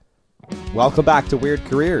Welcome back to Weird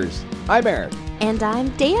Careers. I'm Eric. And I'm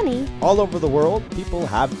Danny. All over the world, people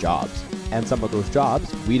have jobs. And some of those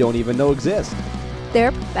jobs we don't even know exist. There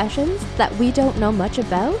are professions that we don't know much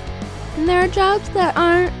about. And there are jobs that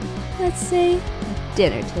aren't, let's say,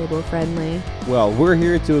 dinner table friendly. Well, we're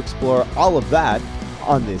here to explore all of that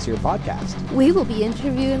on this here podcast. We will be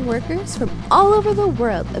interviewing workers from all over the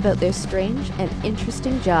world about their strange and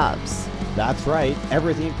interesting jobs. That's right,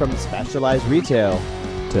 everything from specialized retail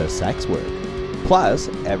to sex work. Plus,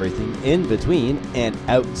 everything in between and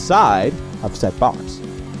outside of said box.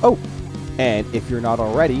 Oh, and if you're not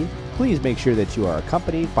already, please make sure that you are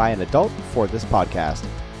accompanied by an adult for this podcast.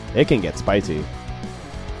 It can get spicy.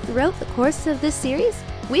 Throughout the course of this series,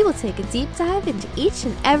 we will take a deep dive into each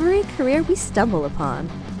and every career we stumble upon.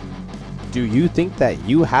 Do you think that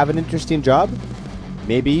you have an interesting job?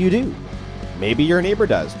 Maybe you do. Maybe your neighbor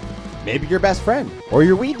does. Maybe your best friend or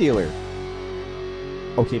your weed dealer.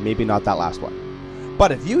 Okay, maybe not that last one.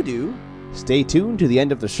 But if you do, stay tuned to the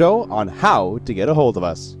end of the show on how to get a hold of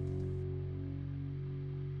us.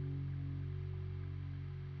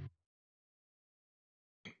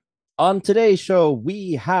 On today's show,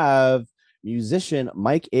 we have musician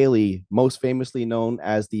Mike Ailie, most famously known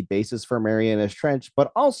as the bassist for Marianas Trench,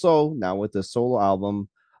 but also now with the solo album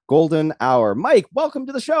Golden Hour. Mike, welcome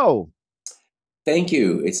to the show. Thank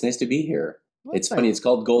you. It's nice to be here. It's funny. It's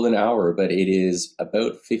called Golden Hour, but it is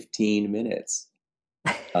about 15 minutes.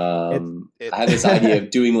 I had this idea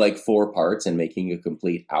of doing like 4 parts and making a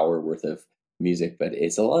complete hour worth of music, but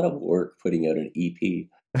it's a lot of work putting out an EP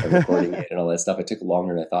and recording it and all that stuff. It took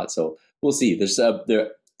longer than I thought. So we'll see. There's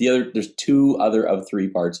there's 2 other of 3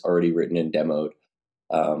 parts already written and demoed.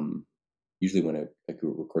 Usually when I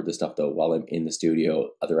record this stuff though, while I'm in the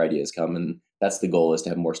studio, other ideas come, and that's the goal, is to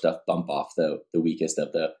have more stuff bump off the weakest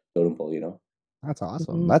of the totem pole, you know? That's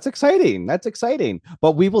awesome. Mm-hmm. That's exciting.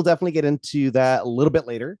 But we will definitely get into that a little bit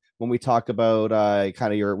later when we talk about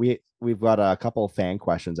kind of your, we've got a couple of fan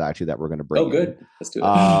questions actually that we're going to bring. Oh, good. In. Let's do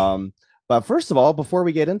it. But first of all, before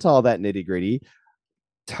we get into all that nitty gritty,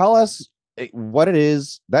 tell us what it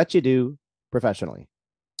is that you do professionally.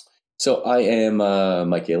 So I am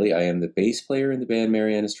Mike Ailie. I am the bass player in the band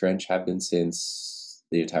Marianas Trench, have been since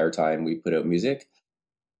the entire time we put out music.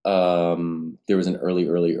 There was an early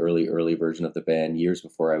version of the band years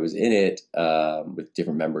before I was in it, with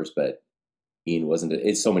different members, but Ian wasn't.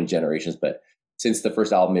 It's so many generations, but since the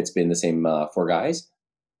first album, it's been the same 4 guys.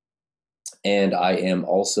 And I am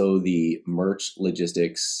also the merch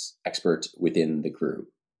logistics expert within the crew.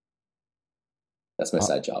 That's my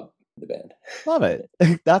side job in the band. Love it.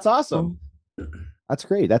 That's awesome. That's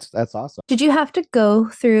great. That's awesome. Did you have to go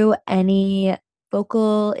through any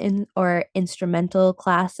vocal or instrumental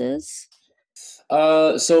classes?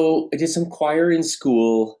 So I did some choir in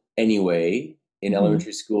school anyway, in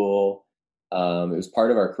elementary school. It was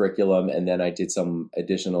part of our curriculum, and then I did some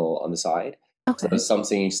additional on the side. Okay. So some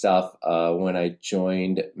singing stuff. When I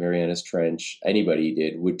joined Marianas Trench,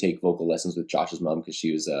 anybody would take vocal lessons with Josh's mom, because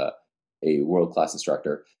she was a world-class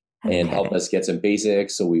instructor, and help us get some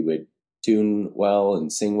basics, so we would tune well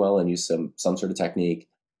and sing well and use some sort of technique.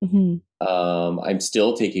 I'm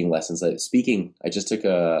still taking lessons at speaking. I just took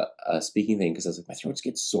a speaking thing because I was like, my throat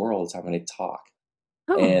gets sore all the time when I talk,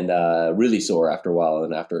 and really sore after a while.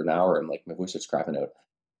 And after an hour, I'm like, my voice starts crapping out,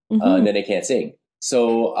 and then I can't sing.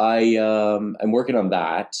 So I'm working on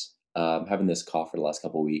that. Having this cough for the last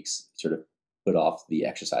couple of weeks, sort of put off the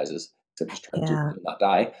exercises, except just trying to not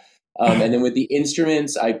die. And then with the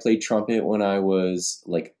instruments, I played trumpet when I was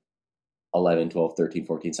like 11, 12, 13,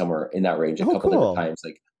 14, somewhere in that range, a couple different times,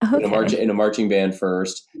 like in a marching band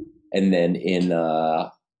first, and then in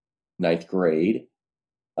 9th grade.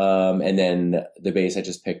 And then the bass I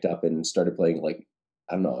just picked up and started playing, like,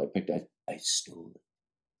 I don't know, I stole it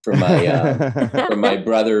from my from my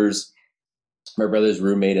brother's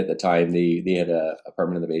roommate at the time. They had a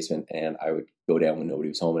apartment in the basement, and I would go down when nobody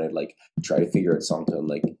was home, and I'd like try to figure out a song to him,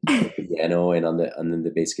 like the piano and then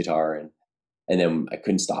the bass guitar, and then I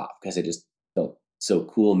couldn't stop because I just felt so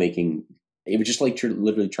cool making. It was just like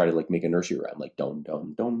literally try to like make a nursery rhyme, like dum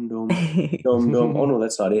dum dum dum dum dum. Oh no,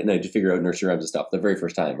 that's not it. And I just figure out nursery rhymes and stuff the very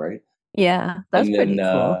first time, right? Yeah, that's pretty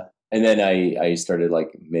cool. And then I started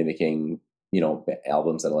like mimicking,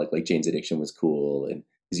 albums that like Jane's Addiction was cool, and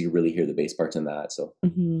because you really hear the bass parts in that, so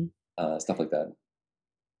stuff like that.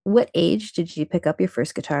 What age did you pick up your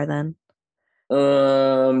first guitar then?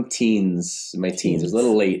 Teens. My teens. It was a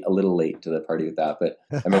little late to the party with that. But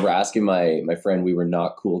I remember asking my friend, we were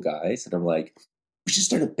not cool guys, and I'm like, we should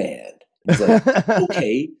start a band. He's like,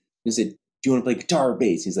 okay. He said, do you want to play guitar or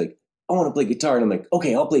bass? He's like, I want to play guitar. And I'm like,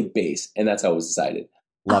 okay, I'll play bass. And that's how it was decided.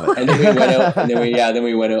 Love it. And then we went out, and then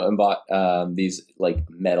we went out and bought these like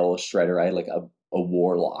metal shredder. I had like a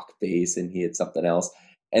Warlock bass, and he had something else.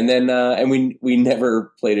 And then and we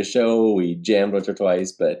never played a show. We jammed once or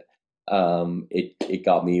twice, but it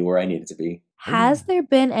got me where I needed to be. Has there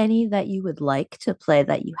been any that you would like to play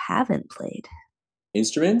that you haven't played?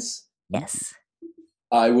 Instruments? Yes.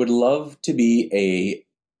 I would love to be a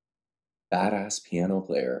badass piano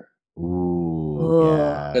player. Ooh,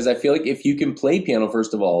 yeah. Because I feel like if you can play piano,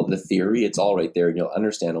 first of all, the theory, it's all right there, and you'll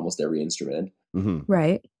understand almost every instrument. Mm-hmm.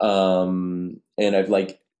 Right. And I've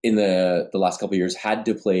like in the last couple of years had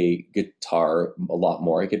to play guitar a lot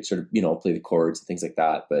more. I could sort of, play the chords and things like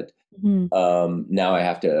that, but now I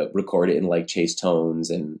have to record it in like chase tones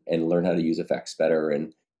and learn how to use effects better,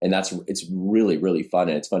 and it's really, really fun.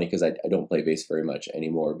 And it's funny because I don't play bass very much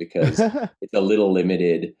anymore because it's a little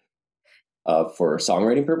limited for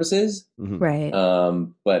songwriting purposes. Right.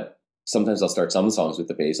 But sometimes I'll start some songs with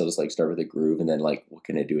the bass. I'll just like start with a groove and then like, what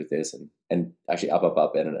can I do with this? And actually Up Up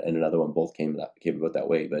Up and another one both came about that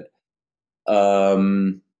way. But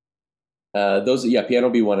those, piano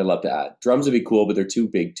would be one I'd love to add. Drums would be cool, but they're too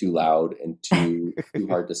big, too loud, and too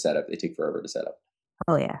hard to set up. They take forever to set up.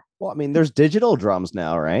 Oh yeah. Well, I mean, there's digital drums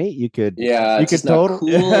now, right? You could it's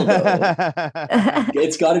totally cool though.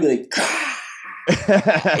 It's got to be like you know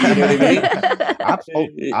what I mean?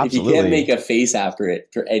 Absolutely. If you can't make a face after it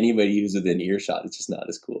for anybody who's within earshot, it's just not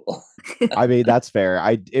as cool. I mean, that's fair.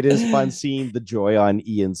 It is fun seeing the joy on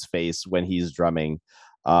Ian's face when he's drumming.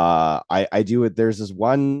 I do it. There's this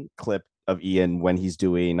one clip of Ian when he's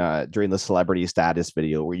doing during the celebrity status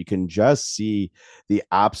video where you can just see the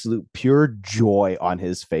absolute pure joy on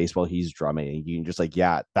his face while he's drumming. You can just like,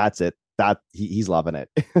 yeah, that's it. That he's loving it.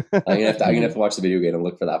 I'm gonna have to watch the video again and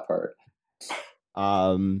look for that part.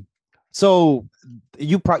 So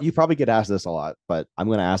you probably get asked this a lot, but I'm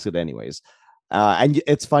going to ask it anyways. And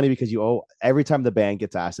it's funny because every time the band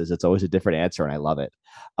gets asked this, it's always a different answer, and I love it.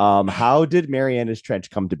 How did Mariana's Trench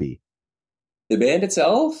come to be? The band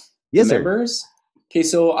itself? Yes, the members? Okay,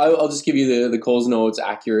 so I'll just give you the Coles Notes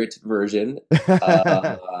accurate version.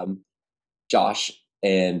 Josh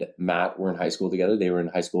and Matt were in high school together. They were in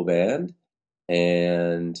a high school band,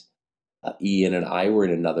 and Ian and I were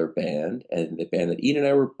in another band, and the band that Ian and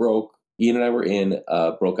I were in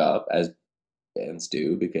broke up, as bands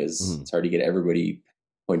do, because it's hard to get everybody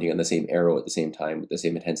pointing on the same arrow at the same time with the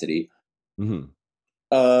same intensity. And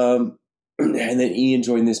then Ian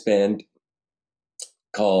joined this band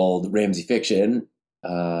called Ramsey Fiction,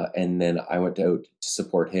 and then I went out to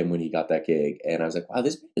support him when he got that gig, and I was like, wow,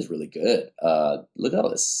 this band is really good. Look at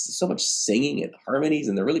all this, so much singing and harmonies,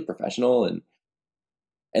 and they're really professional.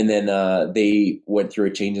 And then they went through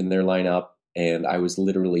a change in their lineup, and I was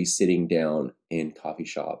literally sitting down in coffee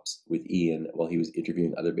shops with Ian while he was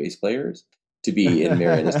interviewing other bass players to be in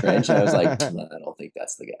Mariana's Trench. And I was like, I don't think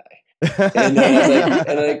that's the guy. And then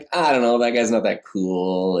I was like, I don't know, that guy's not that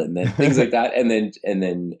cool, and then things like that. And then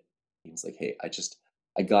he was like, hey,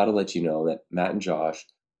 I got to let you know that Matt and Josh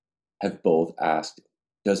have both asked,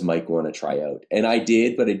 does Mike want to try out? And I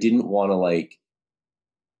did, but I didn't want to like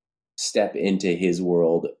step into his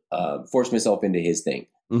world, force myself into his thing.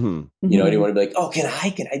 You know, I didn't want to be like, oh, can I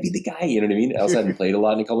be the guy? You know what I mean? I also hadn't played a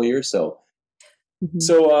lot in a couple of years. So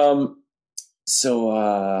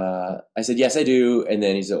I said, yes, I do. And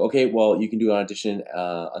then he said, okay, well, you can do an audition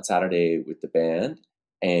on Saturday with the band,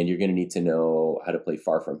 and you're going to need to know how to play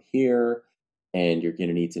Far From Here, and you're going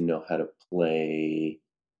to need to know how to play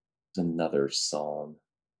another song.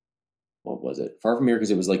 What was it? Far From Here,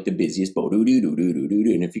 because it was like the busiest.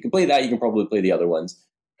 And if you can play that, you can probably play the other ones.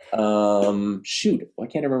 Shoot, why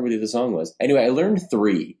can't I remember what the song was? Anyway, I learned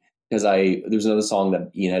 3 because there's another song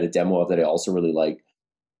that Ian had a demo of that I also really liked.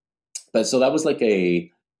 But so that was like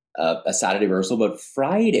a Saturday rehearsal. But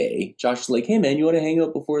Friday, Josh was like, hey man, you want to hang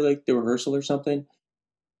out before like the rehearsal or something?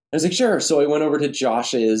 I was like, sure. So I went over to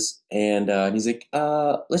Josh's, and he's like,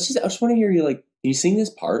 I just want to hear you, like, can you sing this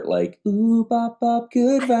part? Like, ooh, bop, bop,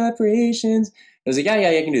 good vibrations. I was like, yeah,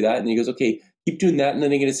 I can do that. And he goes, okay, keep doing that. And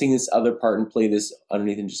then I'm going to sing this other part and play this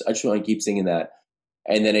underneath. And I just want to keep singing that.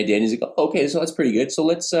 And then I did. And he's like, oh, okay, so that's pretty good. So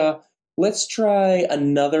let's try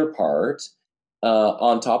another part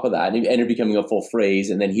on top of that. And it ended up becoming a full phrase.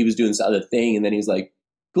 And then he was doing this other thing. And then he was like,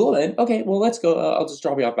 cool, then. Okay, well, let's go. I'll just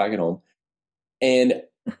drop you off back at home. And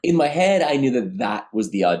in my head, I knew that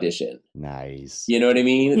was the audition. Nice. You know what I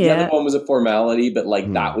mean? Yeah. The other one was a formality, but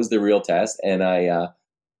like that was the real test. And I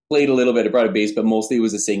played a little bit. I brought a bass, but mostly it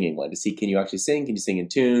was a singing one to see, can you actually sing? Can you sing in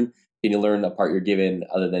tune? Can you learn the part you're given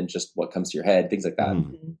other than just what comes to your head? Things like that.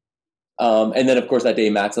 And then, of course, that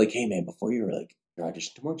day, Matt's like, hey, man, before your like your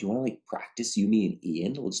audition tomorrow. Do you want to like practice you, me, and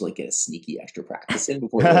Ian? We'll just like get a sneaky extra practice in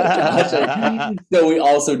before Josh. So we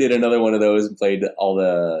also did another one of those and played all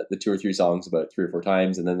the 2 or 3 songs about 3 or 4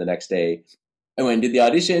 times. And then the next day I went and did the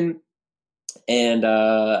audition, and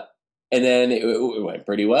then it went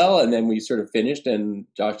pretty well. And then we sort of finished, and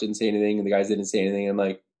Josh didn't say anything, and the guys didn't say anything. I'm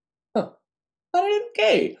like, huh, I did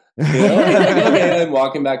okay. You know, like, okay, I'm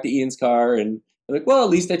walking back to Ian's car, and I'm like, well, at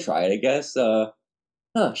least I tried, I guess.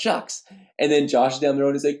 Shucks. And then Josh down the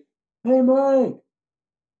road is like, hey, Mike.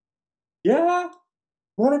 Yeah?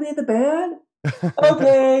 Want to be in the band?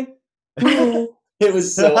 Okay. Cool. It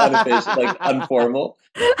was so unofficial, like unformal.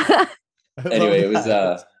 Anyway, it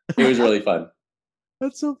was really fun.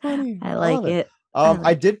 That's so funny. I like it.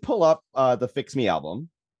 I did pull up the Fix Me album.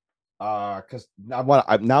 Because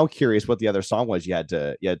I'm now curious what the other song was you had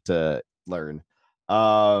to learn.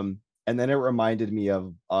 And then it reminded me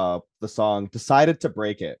of the song Decided to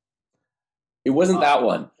Break It. It wasn't that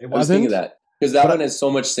one. It wasn't? I was thinking that. Because that one has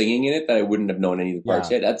so much singing in it that I wouldn't have known any of the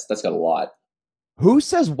parts yet. That's got a lot. Who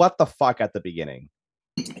says what the fuck at the beginning?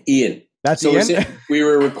 Ian. That's Ian? We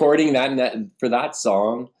were recording that for that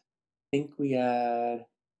song. I think we had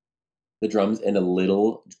the drums in a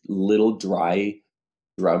little dry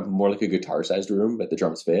drum, more like a guitar-sized room, but the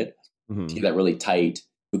drums fit. To get that really tight.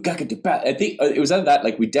 I think it was on that,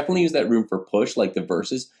 like, we definitely used that room for push, like the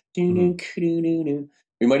verses.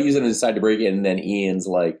 We might use it on Decide to Break It, and then Ian's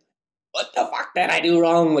like, what the fuck did I do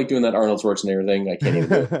wrong? Like doing that Arnold Schwarzenegger thing. I can't even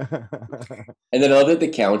do it. And then I love that the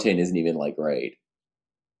count-in isn't even like right.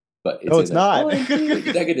 But it's not.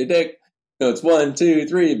 No, it's 1, 2,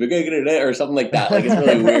 3, or something like that. Like, it's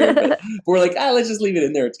really weird. But we're like, let's just leave it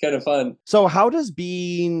in there. It's kind of fun. So how does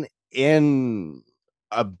being in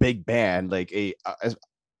a big band, like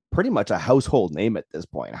pretty much a household name at this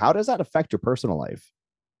point, how does that affect your personal life?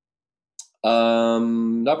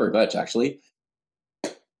 Not very much, actually.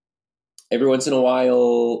 Every once in a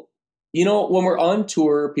while, you know, when we're on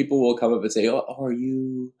tour, people will come up and say, oh, are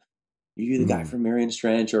you the guy from Marianas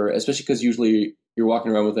Trench? Or especially because usually you're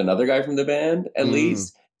walking around with another guy from the band, at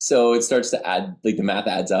least. So it starts to add, like, the math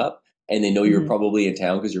adds up, and they know you're probably in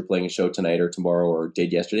town because you're playing a show tonight or tomorrow or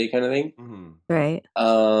did yesterday, kind of thing. Right.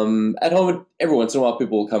 At home, every once in a while,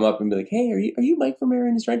 people will come up and be like, hey, are you Mike from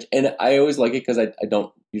Marianas Trench? And I always like it because I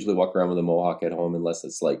don't usually walk around with a mohawk at home unless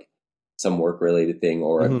it's like some work related thing,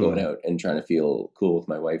 or I'm going out and trying to feel cool with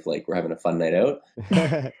my wife, like we're having a fun night out.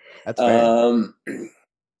 That's fair.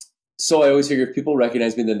 So I always figure if people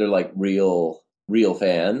recognize me, then they're like real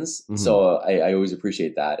fans. So I always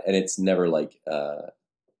appreciate that, and it's never like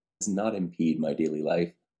it's not impede my daily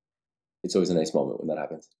life. It's always a nice moment when that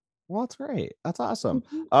happens. Well, that's great. That's awesome.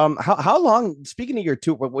 How long, speaking of your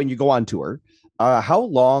tour, when you go on tour, how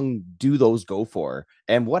long do those go for,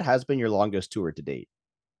 and what has been your longest tour to date?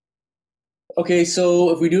 Okay, so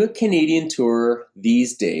if we do a Canadian tour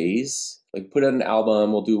these days, like put out an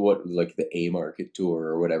album, we'll do like the A Market tour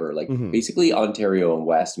or whatever, like basically Ontario and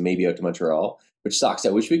West, maybe out to Montreal, which sucks. I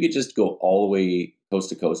wish we could just go all the way coast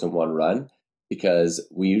to coast in one run, because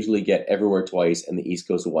we usually get everywhere twice and the East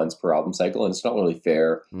Coast once per album cycle, and it's not really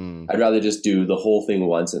fair. I'd rather just do the whole thing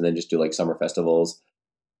once and then just do like summer festivals.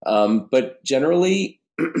 But generally,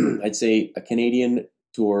 I'd say a Canadian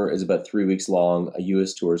tour is about 3 weeks long. A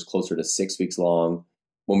US tour is closer to 6 weeks long.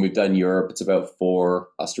 When we've done Europe, it's about 4.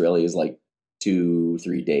 Australia is like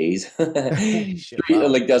 2-3 days.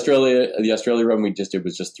 Like the Australia run we just did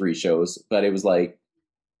was just 3 shows, but it was like,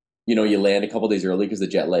 you know, you land a couple days early because the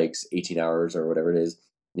jet lag's 18 hours or whatever it is.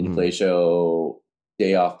 Then you play a show,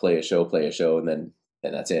 day off, play a show, and then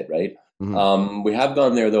that's it, right? We have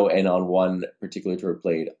gone there though, and on one particular tour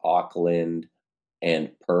played Auckland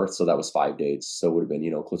and Perth, so that was 5 days. So it would have been,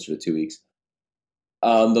 you know, closer to 2 weeks.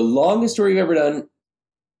 The longest tour we've ever done,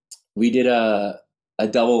 we did a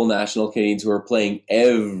double national Canadian tour, playing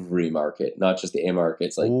every market, not just the A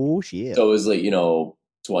markets. Like, oh shit! So it was like, you know,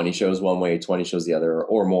 20 shows one way, 20 shows the other,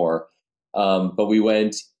 or more. But we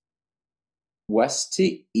went west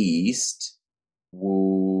to east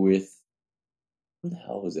with, who the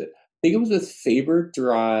hell was it? I think it was with Faber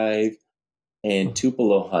Drive and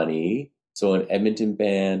Tupelo Honey. So an Edmonton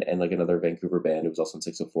band and like another Vancouver band. It was also in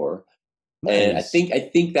 604. Nice. And I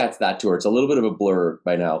think that's that tour. It's a little bit of a blur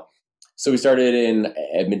by now. So we started in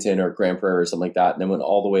Edmonton or Grand Prairie or something like that, and then went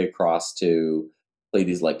all the way across to play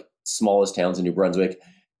these like smallest towns in New Brunswick,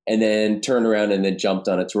 and then turned around and then jumped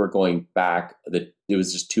on a tour going back. It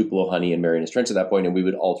was just Tupelo Honey and Marianas Trench at that point, and we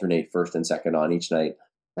would alternate first and second on each night.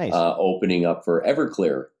 Nice. Opening up for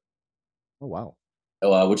Everclear. Oh wow.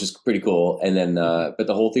 Which is pretty cool. And then, but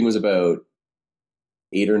the whole thing was about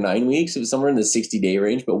 8 or 9 weeks. It was somewhere in the 60-day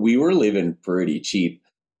range, but we were living pretty cheap.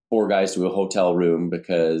 4 guys to a hotel room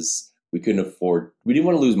because we couldn't afford. We didn't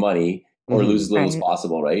want to lose money or lose as little as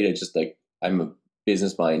possible, right? It's just like I'm a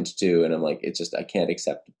business mind too, and I'm like, it's just I can't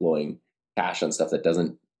accept blowing cash on stuff that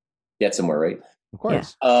doesn't get somewhere, right? Of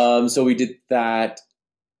course. So we did that,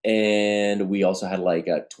 and we also had like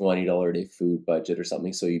a $20 a day food budget or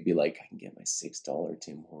something. So you'd be like, I can get my $6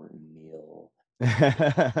 Tim Horton meal,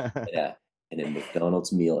 and a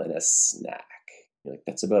McDonald's meal and a snack. You're like,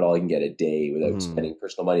 that's about all I can get a day without spending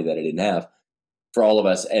personal money that I didn't have for all of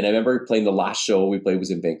us. And I remember playing the last show we played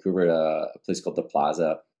was in Vancouver at a place called The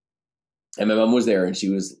Plaza. And my mom was there, and she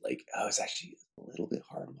was like, oh, it's actually a little bit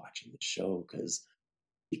hard watching the show because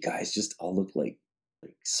you guys just all look like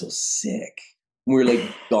so sick. We were like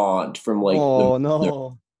gaunt from like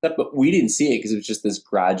but we didn't see it because it was just this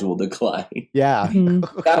gradual decline. Yeah.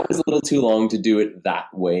 That was a little too long to do it that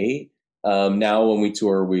way. Now when we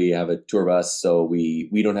tour, we have a tour bus, so we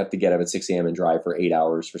don't have to get up at 6 a.m. and drive for 8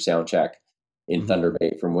 hours for sound check in Thunder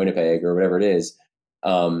Bay from Winnipeg or whatever it is.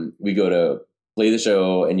 We go to play the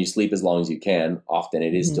show, and you sleep as long as you can. Often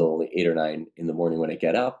it is still only 8 or 9 in the morning when I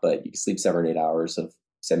get up, but you can sleep 7 or 8 hours of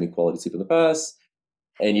semi-quality sleep on the bus,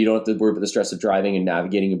 and you don't have to worry about the stress of driving and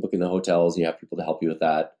navigating and booking the hotels. You have people to help you with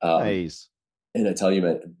that. Nice. And I tell you,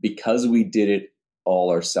 man, because we did it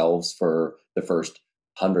all ourselves for the first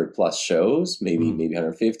 100 plus shows, maybe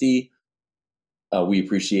 150, we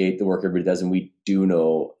appreciate the work everybody does, and we do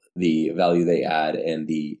know the value they add and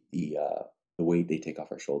the weight they take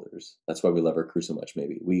off our shoulders. That's why we love our crew so much.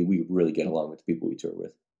 Maybe we really get along with the people we tour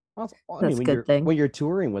with. That's a good thing. When you're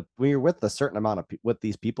touring when you're with a certain amount of with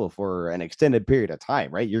these people for an extended period of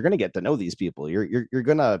time, right? You're going to get to know these people. You're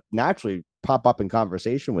going to naturally pop up in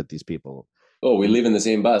conversation with these people. Oh, we live in the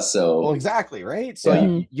same bus, so well, exactly, right?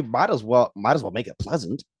 So you might as well make it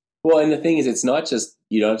pleasant. Well, and the thing is, it's not just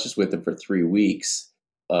you're not just with them for 3 weeks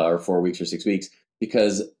or 4 weeks or 6 weeks,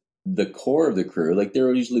 because the core of the crew, like there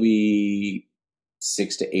will usually be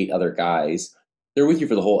 6 to 8 other guys. They're with you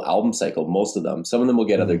for the whole album cycle, most of them. Some of them will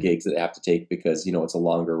get other gigs that they have to take because, it's a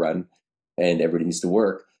longer run and everybody needs to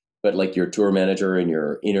work. But like your tour manager and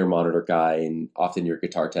your inner monitor guy and often your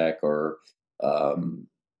guitar tech or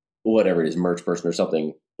whatever it is, merch person or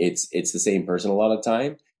something, it's the same person a lot of the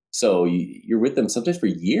time. So you're with them sometimes for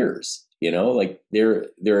years, like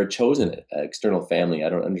they're a chosen external family. I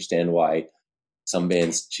don't understand why some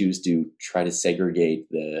bands choose to try to segregate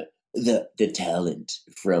the talent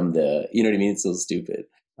from the, you know what I mean? It's so stupid.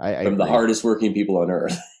 I from agree. The hardest working people on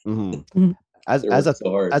earth. As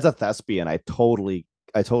a thespian, I totally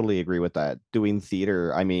agree with that. Doing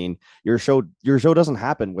theater, I mean, your show doesn't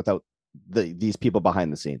happen without these people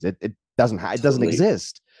behind the scenes. It doesn't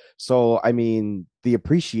exist. So I mean, the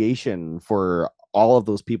appreciation for all of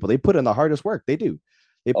those people, they put in the hardest work. They do.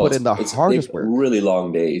 They put in the hardest work. Really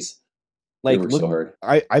long days. Like, they work so hard.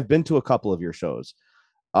 I've been to a couple of your shows.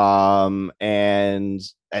 And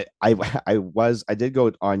I did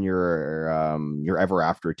go on your Ever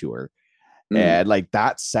After tour, and like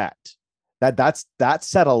that set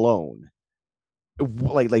alone,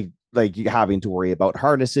 like you having to worry about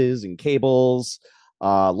harnesses and cables,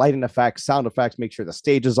 lighting effects, sound effects, make sure the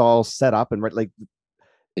stage is all set up and like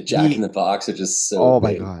the Jack in the Box are just so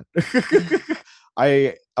big. My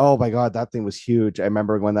god. Oh my god, that thing was huge. I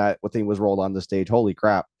remember when that thing was rolled on the stage. Holy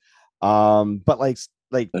crap. But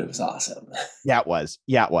it was awesome. Yeah, it was.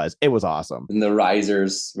 It was awesome. And the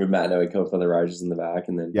risers, Matt and I would come up on the risers in the back,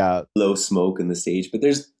 and then low smoke in the stage. But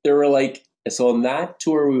there were like, so on that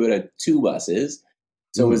tour we would have 2 buses.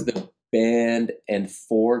 So it was the band and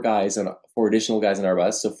 4 additional guys on our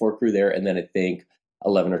bus. So 4 crew there, and then I think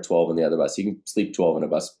 11 or 12 on the other bus. You can sleep 12 on a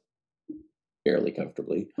bus fairly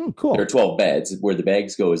comfortably. Cool. There are 12 beds. Where the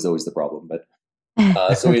bags go is always the problem. But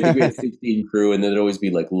so we had 16 crew, and then there'd always be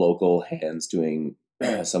like local hands doing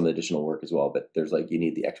some additional work as well. But there's like, you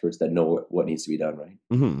need the experts that know what needs to be done, right?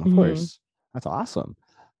 Of course. That's awesome.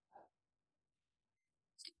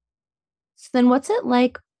 So then what's it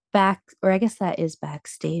like or I guess that is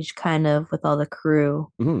backstage kind of with all the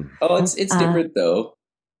crew? Oh, it's different though.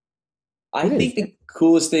 I think the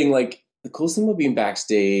coolest thing about being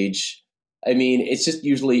backstage, I mean, it's just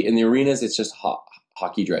usually in the arenas, it's just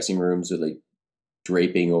hockey dressing rooms with like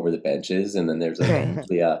draping over the benches, and then there's like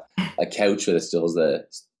usually a couch that still has the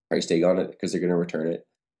price tag on it because they're going to return it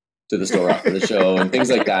to the store after the show and things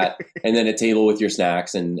like that, and then a table with your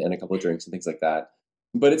snacks and a couple of drinks and things like that.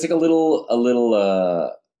 But it's like a little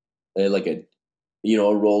like a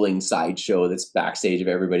rolling sideshow that's backstage of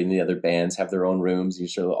everybody, and the other bands have their own rooms. You're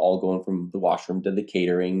sort of all going from the washroom to the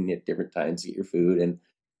catering at different times to get your food, and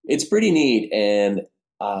it's pretty neat. And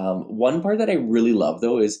one part that I really love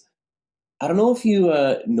though is, I don't know if you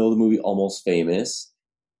know the movie Almost Famous.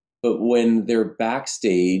 but when they're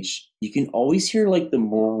backstage, you can always hear like the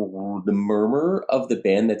murmur of the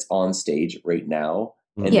band that's on stage right now,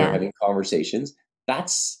 and they're Yeah. having conversations.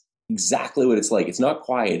 That's exactly what it's like. It's not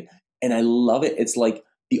quiet, and I love it. It's like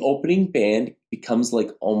the opening band becomes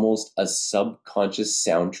like almost a subconscious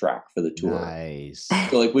soundtrack for the tour. Nice.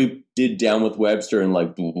 So like we did Down with Webster and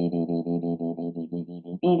like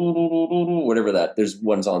whatever that. There's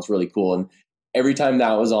one song that's really cool, and every time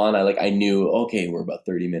that was on, I knew, okay, we're about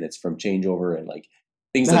 30 minutes from changeover, and like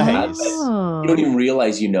things like that. Nice. You don't even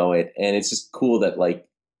realize you know it, and it's just cool that like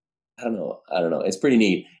I don't know, it's pretty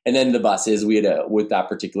neat. And then the buses, we had with that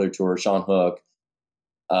particular tour, Sean Hook,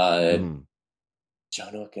 John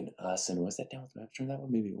Hook and us, and was that Down with Webster? That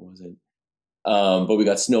one maybe it wasn't. But we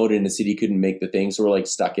got snowed in the city, couldn't make the thing, so we're like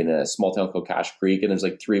stuck in a small town called Cache Creek, and there's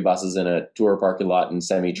like 3 buses in a tour parking lot and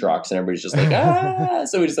semi trucks, and everybody's just like ah.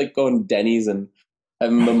 So we just like go to Denny's and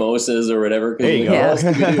have mimosas or whatever. There you go. Yeah. What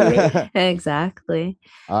else can we do, right? Exactly.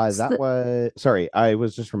 That was sorry. I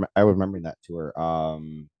was just I was remembering that tour.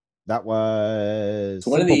 That was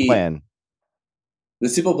So one of Simple the Plan. The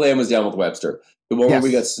Simple Plan was Down with Webster. The one where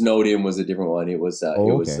we got snowed in was a different one. It was on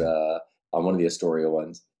one of the Astoria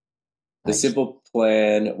ones. The Nice. Simple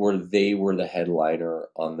Plan, where they were the headliner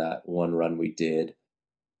on that one run we did,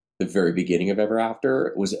 the very beginning of Ever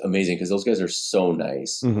After, was amazing because those guys are so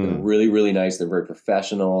nice. Mhm. They're really, really nice. They're very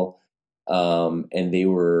professional. And they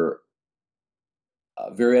were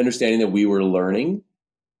very understanding that we were learning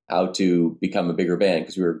how to become a bigger band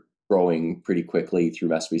because we were growing pretty quickly through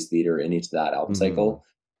Masterpiece Theater and into that album cycle.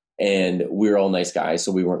 And we were all nice guys,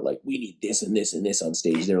 so we weren't like, we need this and this and this on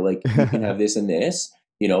stage. They're like, you can have this and this.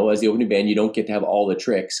 You know, as the opening band, you don't get to have all the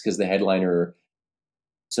tricks because the headliner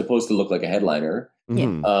supposed to look like a headliner.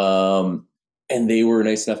 Mhm. And they were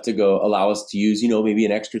nice enough to allow us to use, maybe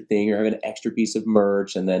an extra thing or have an extra piece of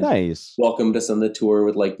merch, and then Nice. welcome us on the tour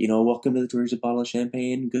with like, welcome to the tour, here's a bottle of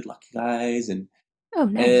champagne, good luck, guys. And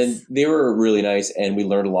nice. And they were really nice, and we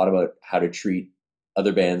learned a lot about how to treat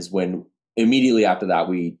other bands. When immediately after that,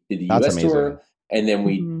 we did the That's US amazing. tour, and then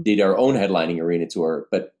we did our own headlining arena tour.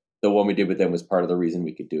 But the one we did with them was part of the reason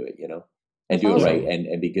we could do it, and That's do awesome. it right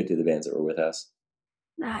and be good to the bands that were with us.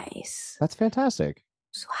 Nice. That's fantastic.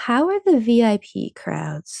 So how are the VIP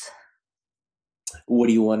crowds? What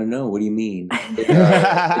do you want to know? What do you mean? It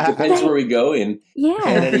depends where we go. In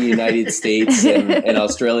Canada, United States, and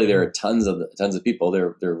Australia, there are tons of people.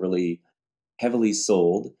 They're really heavily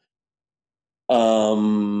sold.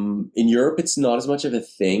 In Europe, it's not as much of a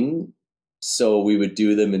thing. So we would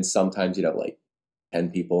do them, and sometimes you'd have like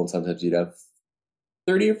 10 people, and sometimes you'd have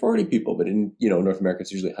 30 or 40 people. But in North America,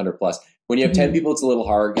 it's usually 100 plus. When you have 10 people, it's a little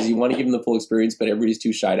hard because you want to give them the full experience, but everybody's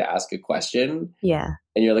too shy to ask a question. Yeah.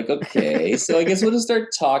 And you're like, okay, so I guess we'll just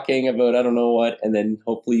start talking about I don't know what, and then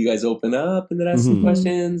hopefully you guys open up and then ask some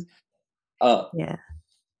questions. Yeah.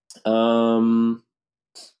 But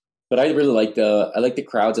I really like the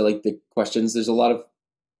crowds. I like the questions. There's a lot of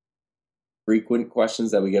frequent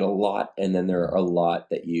questions that we get a lot, and then there are a lot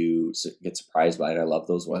that you get surprised by, and I love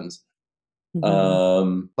those ones.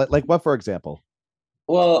 Like what, for example?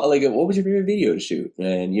 Well, like, what was your favorite video to shoot?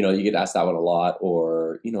 And you get asked that one a lot,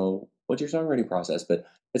 or what's your songwriting process? But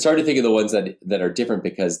it's hard to think of the ones that are different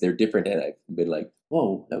because they're different, and I've been like,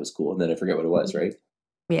 whoa, that was cool, and then I forget what it was, right?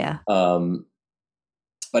 Yeah.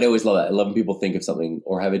 But I always love that. I love when people think of something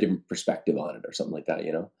or have a different perspective on it or something like that,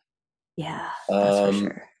 Yeah, that's for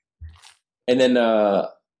sure. And then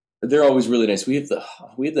they're always really nice. We have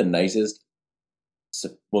the nicest,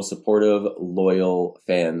 most supportive, loyal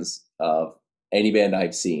fans of any band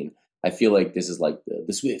I've seen. I feel like this is like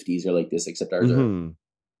the Swifties are like this, except ours are,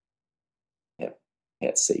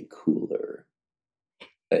 can't say cooler.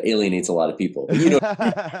 That alienates a lot of people. But,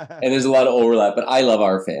 and there's a lot of overlap, but I love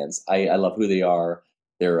our fans. I love who they are.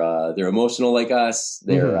 They're emotional like us.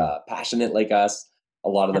 They're passionate like us. A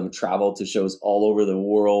lot of them travel to shows all over the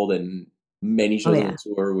world and many shows on the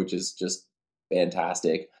tour, which is just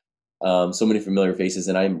fantastic. So many familiar faces,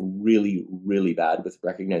 and I'm really, really bad with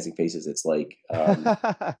recognizing faces. It's like,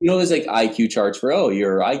 there's like IQ charts for,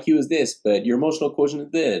 your IQ is this, but your emotional quotient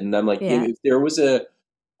is this. And I'm like, if there was a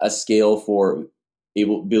scale for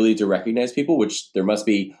ability to recognize people, which there must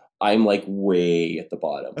be, I'm like way at the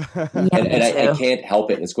bottom. and I can't help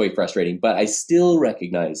it. It's quite frustrating, but I still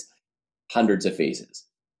recognize hundreds of faces.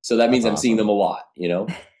 So that means I'm seeing them a lot,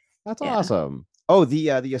 That's awesome. Oh, the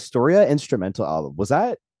Astoria instrumental album, was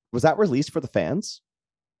that released for the fans?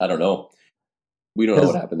 I don't know. We don't know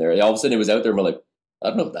what happened there. All of a sudden it was out there and we're like, I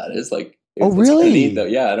don't know what that is. Like, really? Neat, though.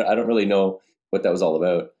 Yeah, I don't really know what that was all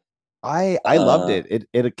about. I loved Uh, it.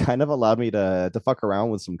 It kind of allowed me to fuck around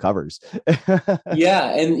with some covers.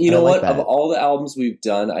 yeah, and you And I know like what? Of that. all the albums we've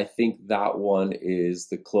done, I think that one is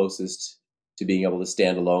the closest to being able to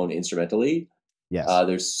stand alone instrumentally. Yes.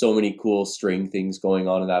 There's so many cool string things going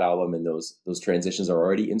on in that album, and those transitions are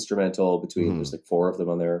already instrumental. Between Hmm. there's like 4 of them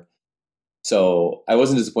on there, so I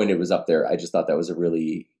wasn't disappointed it was up there. I just thought that was a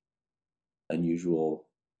really unusual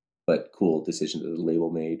but cool decision that the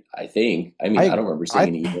label made. I think. I mean, I I don't remember seeing I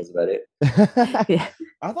any emails about it. Yeah.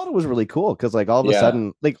 I thought it was really cool because Yeah, all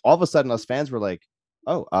of a sudden us fans were like,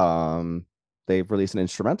 oh, they've released an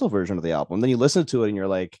instrumental version of the album. Then you listen to it and you're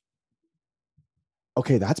like,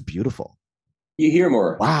 okay, that's beautiful. you hear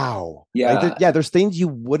more. Wow. Yeah, Yeah, there's things you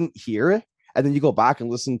wouldn't hear, and then you go back and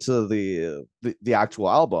listen to the actual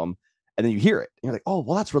album, and then you hear it. And you're like, oh,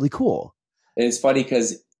 well, that's really cool. and it's funny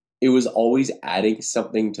because it was always adding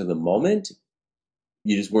something to the moment.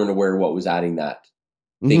 You just weren't aware what was adding that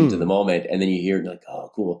thing to the Hmm. moment, and then you hear it and you're like,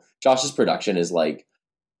 oh, cool. Josh's production is like,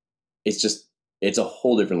 it's just, it's a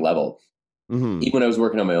whole different level. Hmm. Even when I was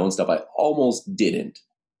working on my own stuff, I almost didn't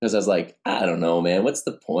because I was like, I don't know, man, what's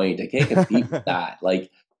the point? I can't compete with that.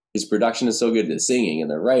 Like his production is so good, the singing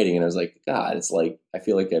and the writing, and I was like, God, it's like I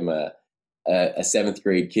feel like I'm a 7th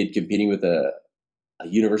grade kid competing with a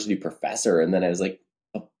university professor, and then I was like,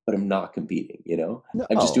 oh, but I'm not competing, you know.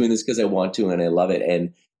 I'm just No. doing this because I want to and I love it.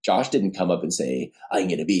 And Josh didn't come up and say, I'm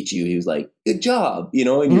gonna beat you. He was like, good job, you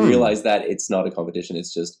know. And you Hmm. realize that it's not a competition,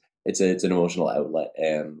 it's just it's an emotional outlet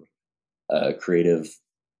and a creative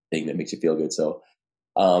thing that makes you feel good. So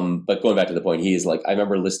but going back to the point, he's like, I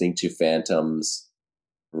remember listening to Phantoms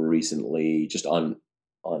recently just on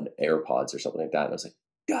AirPods or something like that, and I was like,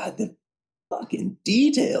 God, the fucking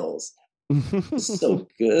details is so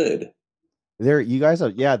good. There, you guys are,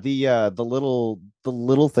 yeah, the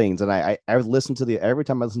little things, and I listen to the every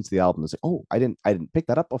time I listen to the album, it's like, oh, I didn't pick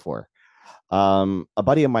that up before. A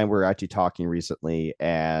buddy of mine, we were actually talking recently,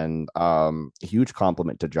 and a huge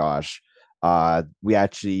compliment to Josh. We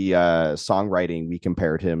actually songwriting, we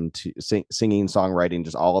compared him to singing, songwriting,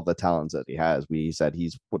 just all of the talents that he has. We said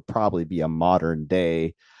he's would probably be a modern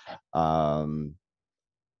day um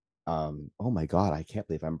oh my god, I can't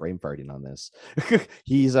believe I'm brain farting on this.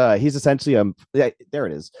 He's essentially yeah, there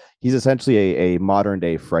it is. He's essentially a modern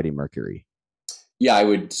day Freddie Mercury. Yeah, I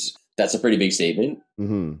would. That's a pretty big statement.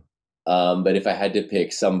 Hmm. But if I had to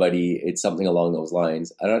pick somebody, it's something along those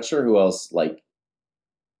lines. I'm not sure who else like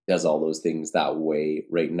does all those things that way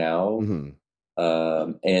right now,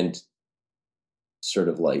 Hmm. and sort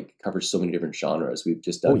of like covers so many different genres. We've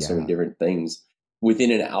just Oh done so many yeah. different things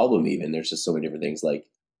within an album. Even there's just so many different things. Like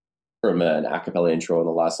from an a cappella intro on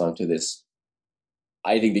the last song to this,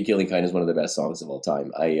 I think "The Killing Kind" is one of the best songs of all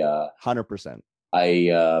time. 100%. I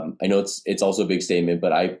know it's also a big statement,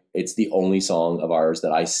 but it's the only song of ours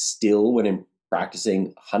that I still, when I'm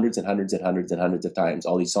practicing hundreds and hundreds and hundreds and hundreds of times,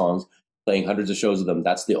 all these songs, playing hundreds of shows with them,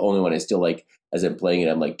 that's the only one I still like. As I'm playing it,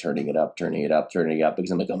 I'm like turning it up, turning it up, turning it up, because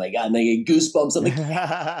I'm like, oh my god, and I get goosebumps. I'm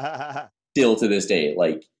like, still to this day,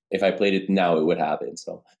 like if I played it now, it would happen.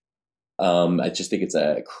 So I just think it's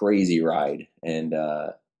a crazy ride, and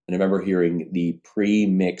I remember hearing the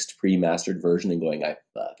pre-mixed, pre-mastered version and going, I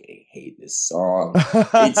fucking hate this song.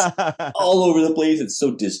 It's all over the place. It's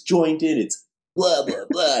so disjointed. It's blah blah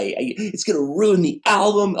blah. It's gonna ruin the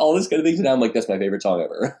album. All this kind of things. And now I'm like, that's my favorite song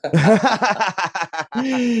ever. Once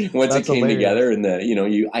it That's came hilarious. together and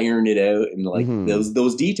you iron it out and like Hmm.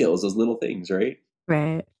 those details, those little things, right?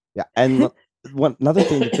 Right. Yeah, and one another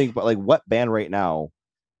thing to think about, like what band right now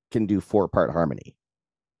can do four-part harmony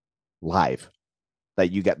live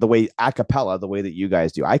that you get the way a cappella, the way that you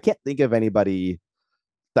guys do. I can't think of anybody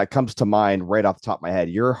that comes to mind right off the top of my head.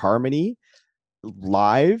 Your harmony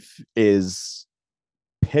live is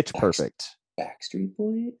pitch perfect. Backstreet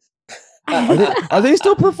Boys. Are they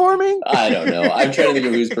still performing? I don't know. I'm trying to think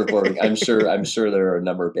of who's performing. I'm sure there are a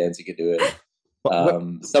number of bands who could do it.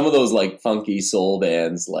 What Some of those like funky soul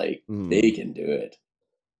bands, like mm, they can do it.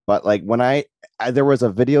 but like when I there was a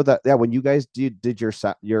video that, yeah, when you guys did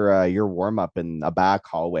your warm up in a back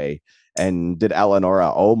hallway and did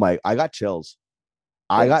Eleonora, oh my, I got chills.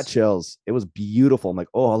 I got Thanks. chills. It was beautiful. I'm like,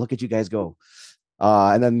 oh, look at you guys go.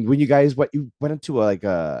 And then when you went into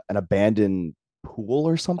an abandoned pool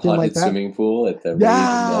or something like Haunted that. swimming pool at the rave in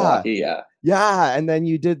Yeah. Milwaukee. Yeah, Yeah. And then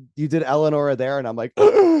you did Eleanor there, and I'm like,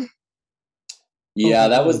 oh yeah, my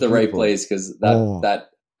that god, it was was the right beautiful. place because that Oh. that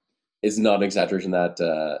is not an exaggeration.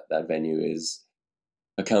 That venue is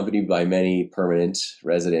accompanied by many permanent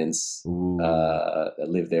residents Ooh. that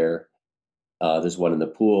live there. There's one in the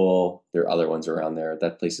pool. There are other ones around there.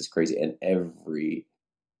 That place is crazy, and every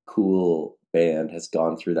cool band has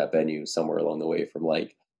gone through that venue somewhere along the way, from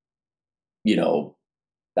like you know,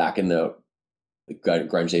 back in the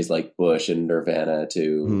grunge days, like Bush and Nirvana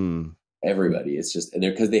to everybody. It's just, and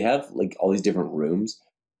they're, because they have like all these different rooms.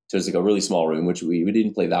 So it's like a really small room, which we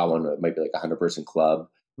didn't play that one. It might be like 100-person club.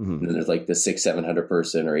 And then there's like the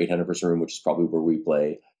 600-700-person or 800-person room, which is probably where we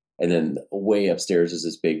play. And then way upstairs is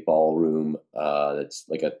this big ballroom that's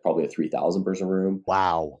like probably a 3,000-person room.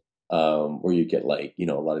 Wow. Where you get like, you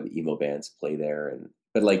know, a lot of the emo bands play there.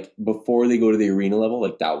 But like before they go to the arena level,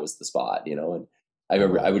 like that was the spot, you know. And I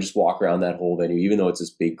remember I would just walk around that whole venue, even though it's this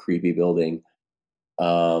big creepy building,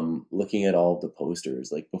 looking at all of the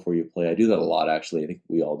posters like before you play. I do that a lot, actually. I think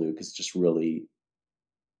we all do, because it just really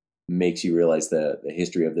makes you realize the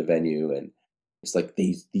history of the venue. And it's like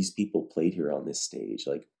these people played here on this stage.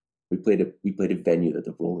 Like we played a venue that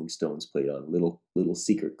the Rolling Stones played on, little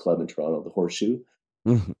secret club in Toronto, the Horseshoe.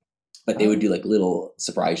 But they would do like little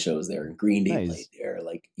surprise shows there, and Green Day played there,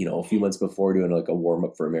 like, you know, a few months before, doing like a warm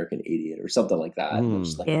up for American Idiot or something like that. And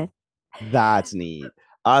just like, Yeah. That's neat.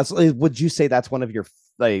 So would you say that's one of your,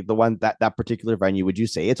 like, the one that particular venue, would you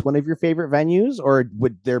say it's one of your favorite venues, or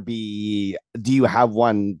do you have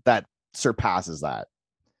one that surpasses that?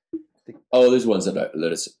 Oh, there's ones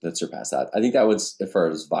that surpass that. I think that one's, as far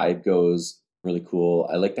as vibe goes, really cool.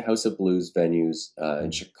 I like the House of Blues venues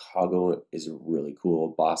in Chicago is really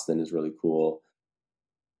cool. Boston is really cool.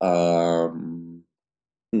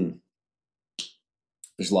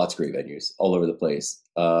 There's lots of great venues all over the place.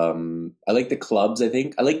 I like the clubs. I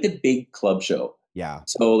think I like the big club show. Yeah.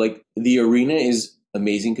 So like the arena is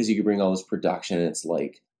amazing because you can bring all this production. And it's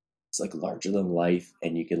like larger than life,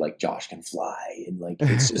 and you can, like, Josh can fly, and like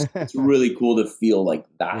it's just it's really cool to feel like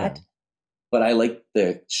that. Yeah. But I like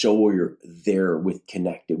the show where you're there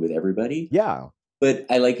connected with everybody. Yeah. But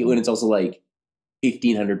I like it when it's also like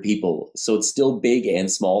 1,500 people, so it's still big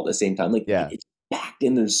and small at the same time. Like, it's packed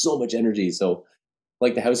in. There's so much energy. So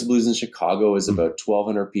like the House of Blues in Chicago is about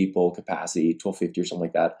 1,200 people capacity, 1,250 or something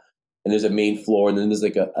like that. And there's a main floor, and then there's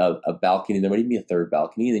like a balcony. There might even be a third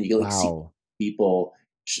balcony, and then you can like see people.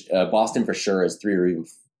 Boston for sure has 3 or even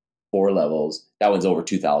 4 levels. That one's over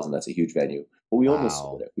 2,000. That's a huge venue. But we almost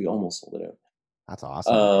sold it. out. That's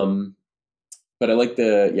awesome. But I like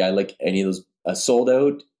I like any of those. A sold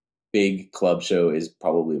out big club show is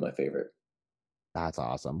probably my favorite. That's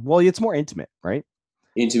awesome. Well, it's more intimate, right?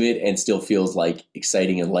 Intimate, and still feels like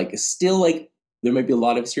exciting, and like still like there might be a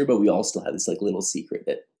lot of us here, but we all still have this like little secret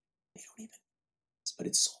that they don't even. But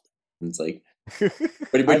it's sold. And it's like.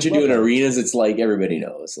 But you do in arenas, it's like everybody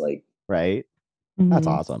knows, like, right? That's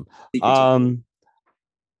awesome.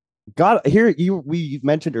 God, here we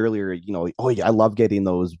mentioned earlier, you know, I love getting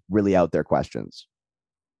those really out there questions.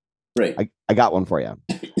 Right. I got one for you.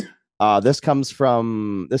 This comes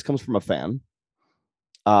from a fan.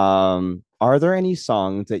 Are there any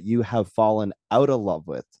songs that you have fallen out of love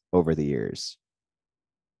with over the years?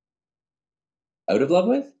 Out of love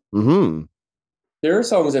with? Mm-hmm. There are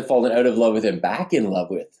songs I've fallen out of love with and back in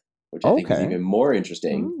love with, which I think is even more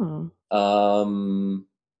interesting.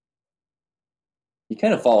 You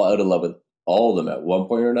kind of fall out of love with all of them at one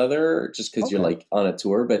point or another, just because you're like on a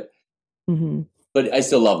tour. But but I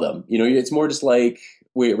still love them. You know, it's more just like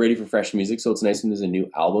we're ready for fresh music. So it's nice when there's a new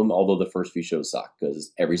album, although the first few shows suck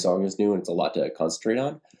because every song is new and it's a lot to concentrate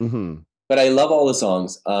on. But I love all the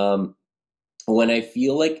songs. When I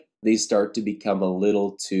feel like they start to become a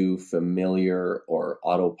little too familiar or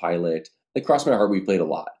autopilot. Like Cross My Heart, we played a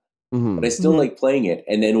lot, but I still like playing it.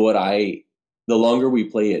 And then the longer we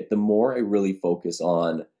play it, the more I really focus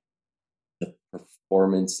on the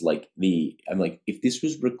performance. I'm like, if this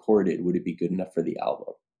was recorded, would it be good enough for the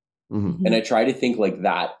album? And I try to think like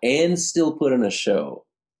that and still put on a show.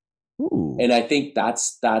 Ooh. And I think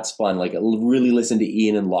that's fun. Like really listen to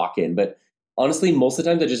Ian and lock in, but honestly, most of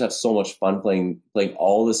the times I just have so much fun playing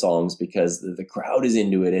all the songs because the crowd is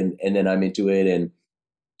into it, and then I'm into it.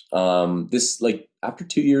 And this, like, after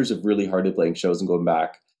 2 years of really hardly playing shows and going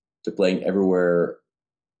back to playing everywhere,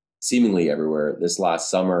 seemingly everywhere this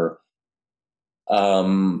last summer,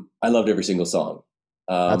 I loved every single song.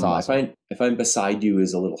 That's awesome. I find Beside You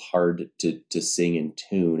is a little hard to sing in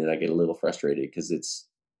tune, and I get a little frustrated because it's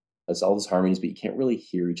all those harmonies, but you can't really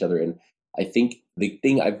hear each other. And I think the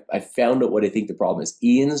thing I found out what I think the problem is.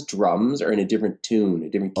 Ian's drums are in a different tune, a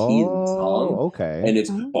different key in the song. Okay. And it's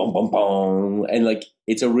boom, boom, boom. And like,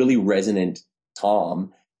 it's a really resonant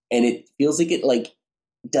tom. And it feels like it like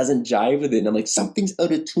doesn't jive with it. And I'm like, something's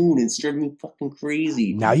out of tune. It's driving me fucking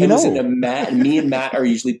crazy. Now you know. Listen to Matt, me and Matt are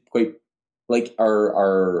usually quite like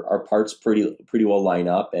our parts pretty well line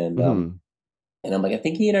up. And and I'm like, I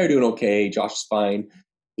think he and I are doing okay. Josh is fine.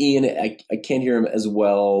 Ian, I can't hear him as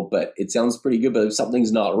well, but it sounds pretty good, but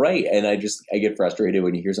something's not right. And I get frustrated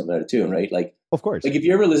when you hear something out of tune, right? Like, of course. Like if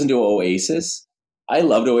you ever listen to Oasis, I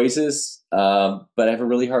loved Oasis, but I have a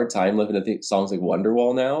really hard time listening to songs like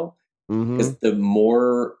Wonderwall now. Because the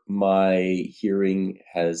more my hearing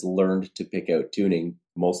has learned to pick out tuning,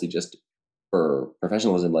 mostly just for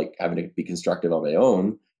professionalism, like having to be constructive on my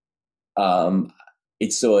own,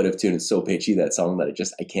 it's so out of tune. It's so pitchy, that song,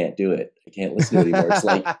 that I can't do it. I can't listen to it anymore. It's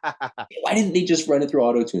like, why didn't they just run it through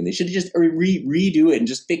auto-tune? They should have just redo it and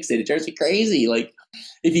just fix it. It drives me crazy. Like,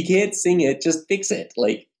 if you can't sing it, just fix it.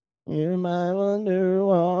 Like, you're my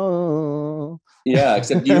Wonderwall. Yeah,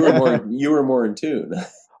 except you were more in tune.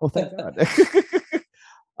 Oh, thank God.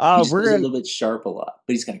 We're a little bit sharp a lot,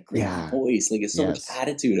 but he's got a great voice. Like, it's so much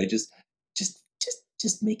attitude. I just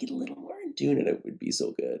make it a little more in tune, and it would be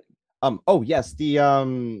so good. Oh yes,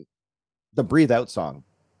 the Breathe Out song.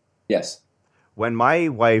 Yes. When my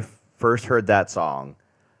wife first heard that song,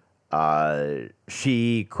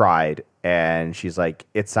 she cried, and she's like,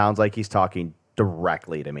 "It sounds like he's talking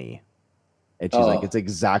directly to me." And she's like, "It's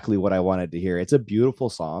exactly what I wanted to hear." It's a beautiful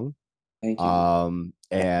song. Thank you.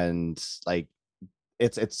 And like,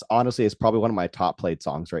 it's honestly, it's probably one of my top played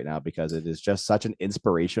songs right now, because it is just such an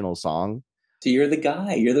inspirational song. So you're the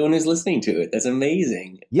guy. You're the one who's listening to it. That's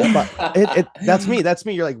amazing. Yeah, but that's me. That's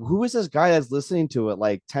me. You're like, who is this guy that's listening to it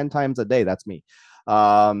like 10 times a day? That's me.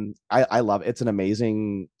 I love it. It's an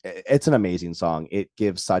amazing song. It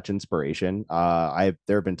gives such inspiration. There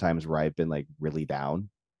have been times where I've been like really down.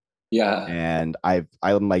 Yeah. And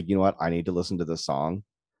I'm like, you know what? I need to listen to this song,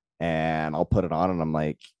 and I'll put it on, and I'm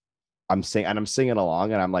like, I'm singing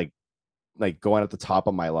along, and I'm like going at the top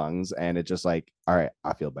of my lungs, and it's just like, all right,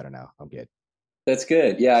 I feel better now. I'm good. That's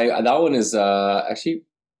good. Yeah, that one is actually,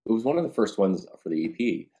 it was one of the first ones for the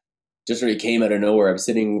EP. Just really came out of nowhere. I was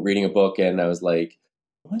sitting reading a book, and I was like,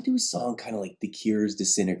 I want to do a song kind of like The Cure's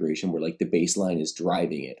Disintegration, where like the bass line is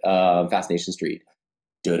driving it. Fascination Street.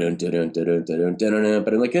 Dun, dun, dun, dun, dun, dun, dun, dun.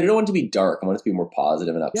 But I'm like, I don't want it to be dark. I want it to be more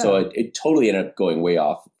positive and up. Yeah. So it totally ended up going way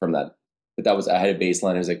off from that. But I had a bass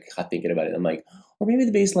line. I was like thinking about it. I'm like, or maybe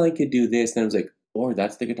the bass line could do this. And I was like, or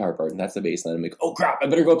that's the guitar part and that's the bass line. I'm like, oh crap, I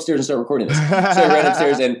better go upstairs and start recording this. So I ran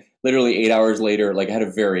upstairs, and literally 8 hours later, like,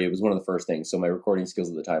 it was one of the first things. So my recording skills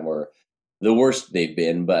at the time were the worst they've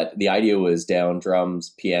been, but the idea was down, drums,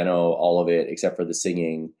 piano, all of it, except for the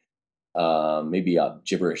singing, maybe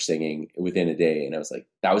gibberish singing, within a day. And I was like,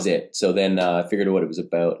 that was it. So then I figured out what it was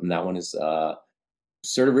about. And that one is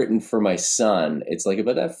sort of written for my son. It's like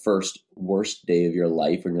about that first worst day of your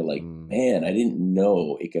life when you're like, man, I didn't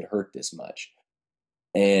know it could hurt this much.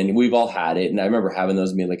 And we've all had it. And I remember having those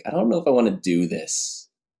and being like, I don't know if I want to do this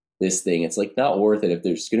thing. It's like not worth it. If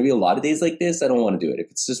there's going to be a lot of days like this, I don't want to do it.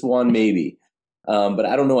 If it's just one, maybe. But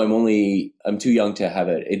I don't know. I'm too young to have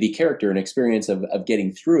the character and experience of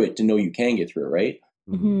getting through it to know you can get through it, right?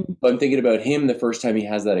 Mm-hmm. But I'm thinking about him the first time he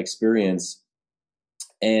has that experience.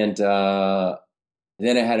 And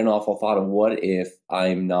then I had an awful thought of, what if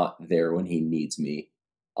I'm not there when he needs me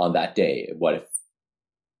on that day? What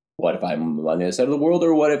if I'm on the other side of the world,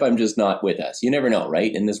 or what if I'm just not with us? You never know,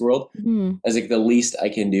 right? In this world, As like the least I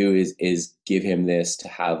can do is give him this to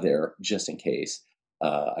have there just in case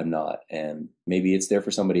I'm not, and maybe it's there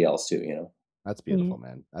for somebody else too. You know, that's beautiful,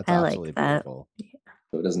 man. That's I absolutely like that. Beautiful.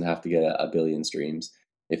 So it doesn't have to get a billion streams.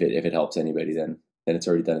 If it helps anybody, then it's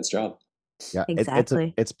already done its job. Yeah,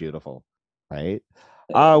 exactly. It's beautiful, right?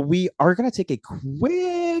 We are going to take a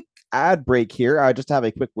quick ad break here. I just have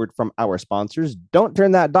a quick word from our sponsors. Don't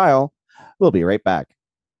turn that dial. We'll be right back.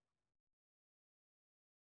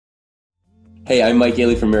 Hey, I'm Mike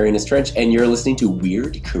Ailey from Marianas Trench, and you're listening to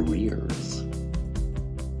Weird Careers.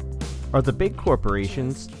 Are the big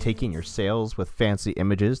corporations taking your sales with fancy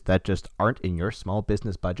images that just aren't in your small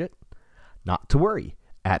business budget? Not to worry.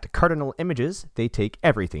 At Cardinal Images, they take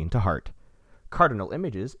everything to heart. Cardinal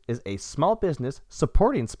Images is a small business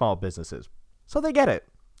supporting small businesses, so they get it.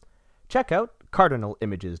 Check out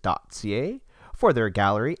cardinalimages.ca for their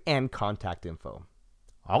gallery and contact info.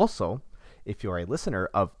 Also, if you're a listener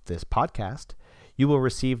of this podcast, you will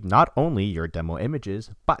receive not only your demo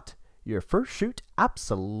images, but your first shoot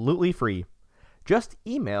absolutely free. Just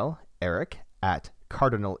email Eric at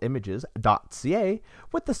cardinalimages.ca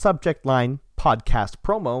with the subject line podcast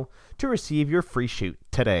promo to receive your free shoot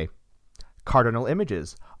today. Cardinal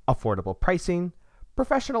Images, affordable pricing,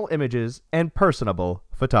 professional images, and personable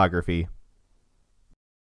photography.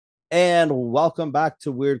 And welcome back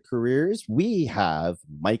to Weird Careers. We have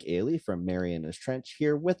Mike Ailey from Marianas Trench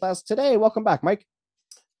here with us today. Welcome back, Mike.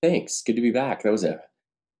 Thanks. Good to be back. That was a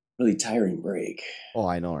really tiring break. Oh,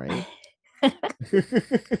 I know, right?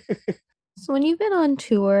 So when you've been on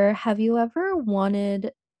tour, have you ever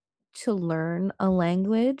wanted to learn a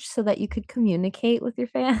language so that you could communicate with your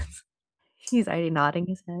fans? He's already nodding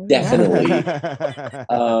his head. Yeah. Definitely.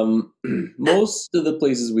 Most of the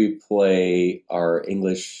places we play are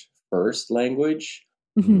English first language,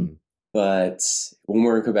 Mhm. Mm. but when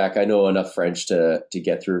we're in Quebec, I know enough French to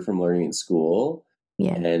get through from learning in school.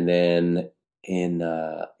 Yeah. And then in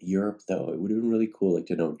Europe, though, it would have been really cool, like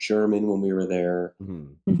to know German when we were there.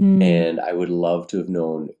 Mhm. Mhm. And I would love to have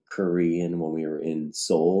known Korean when we were in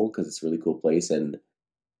Seoul because it's a really cool place. And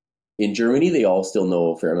in Germany, they all still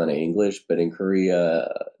know a fair amount of English, but in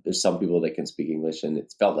Korea, there's some people that can speak English, and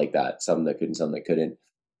it felt like that. Some that couldn't, some that couldn't.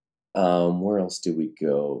 Where else do we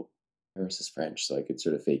go? Paris is French, so I could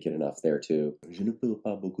sort of fake it enough there too. Je ne parle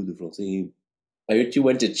pas beaucoup de français. I actually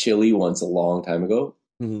went to Chile once a long time ago,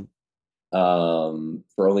 Mhm.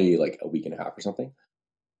 for only like a week and a half or something.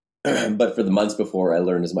 But for the months before, I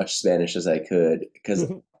learned as much Spanish as I could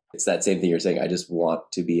because it's that same thing you're saying. I just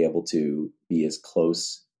want to be able to be as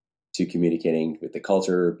close to communicating with the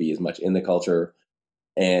culture, be as much in the culture.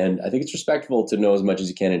 And I think it's respectful to know as much as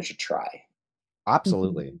you can and to try.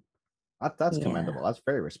 Absolutely. That's Yeah. commendable. That's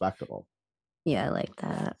very respectable. Yeah, I like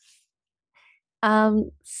that.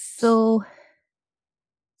 So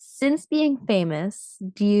since being famous,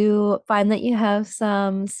 do you find that you have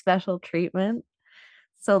some special treatment?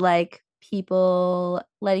 So like people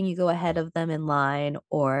letting you go ahead of them in line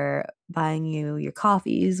or buying you your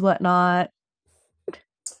coffees, whatnot.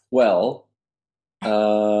 Well,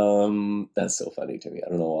 that's so funny to me. I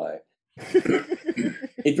don't know why.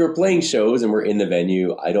 If you're playing shows and we're in the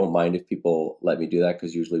venue, I don't mind if people let me do that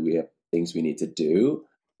because usually we have things we need to do.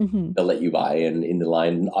 Mhm. They'll let you buy in the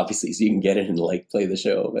line, obviously, so you can get in and like play the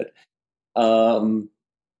show. But a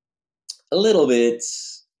little bit,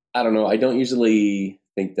 I don't know. I don't usually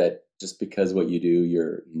think that just because what you do,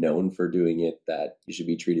 you're known for doing it, that you should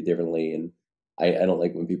be treated differently. And I don't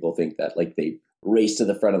like when people think that like they race to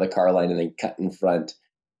the front of the car line and then cut in front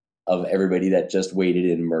of everybody that just waited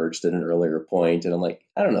and merged at an earlier point. And I'm like,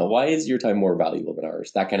 I don't know, why is your time more valuable than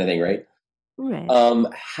ours? That kind of thing, right? Right.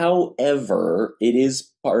 However, it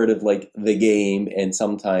is part of like the game, and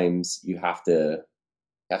sometimes you have to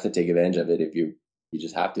take advantage of it if you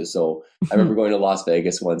just have to. So I remember going to Las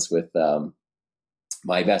Vegas once with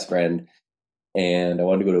my best friend, and I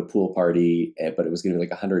wanted to go to a pool party, but it was going to be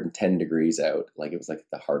like 110 degrees out, like it was like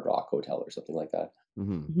the Hard Rock Hotel or something like that.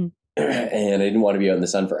 Mhm. And I didn't want to be out in the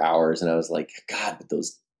sun for hours, and I was like, God, but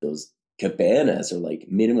those cabanas are like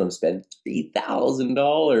minimum spend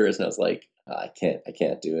 $3,000, and I was like, I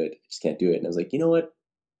can't do it. I just can't do it. And I was like, you know what?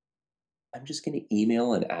 I'm just going to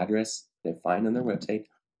email an address they find on their website,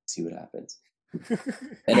 see what happens.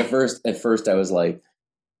 And at first I was like,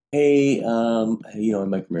 hey, I'm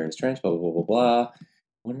Mike from Mariners Trench, blah, blah, blah, blah, blah.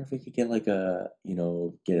 I wonder if we could get like get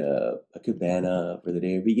a cabana for the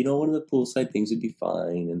day. But one of the poolside things would be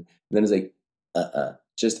fine. And then it's like,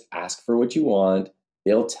 just ask for what you want.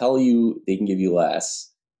 They'll tell you they can give you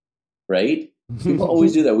less, right? People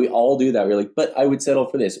always do that. We all do that. We're like, but I would settle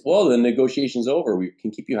for this. Well, the negotiation's over. We can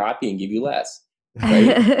keep you happy and give you less,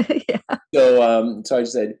 right? Yeah. So I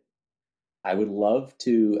just said, I would love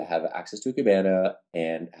to have access to a cabana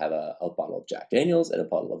and have a bottle of Jack Daniels and a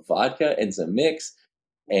bottle of vodka and some mix,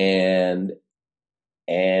 and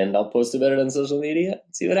I'll post about it on social media,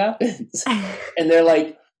 see what happens. And they're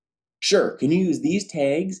like, sure, can you use these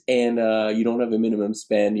tags? And you don't have a minimum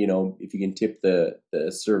spend. If you can tip the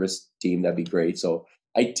service team, that'd be great. So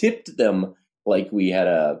I tipped them like we had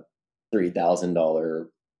a $3,000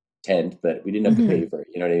 tent, but we didn't have to pay for it.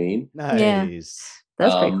 You know what I mean? Yeah. Nice.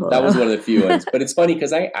 That's pretty cool. That was though. one of the few ones. But it's funny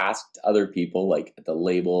because I asked other people, like at the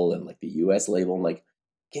label and like the US label, I'm like,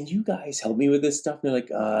 can you guys help me with this stuff? And they're like,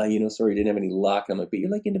 sorry, didn't have any luck. I'm like, but you're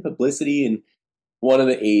like into publicity, and one of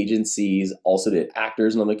the agencies also did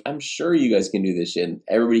actors, and I'm like, I'm sure you guys can do this shit. And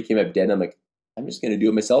everybody came up dead, and I'm like, I'm just gonna do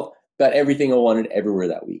it myself. Got everything I wanted everywhere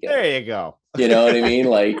that weekend. There you go. You know what I mean?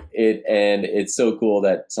 Like it, and it's so cool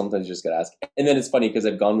that sometimes you just gotta ask. And then it's funny because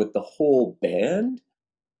I've gone with the whole band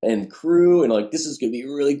and crew, and like, this is gonna be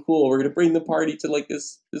really cool. We're gonna bring the party to like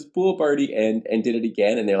this pool party, and did it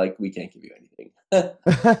again, and they're like, we can't give you anything.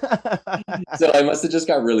 So I must have just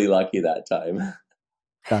got really lucky that time.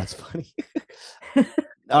 That's funny.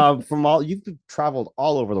 You've traveled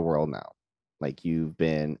all over the world now. Like you've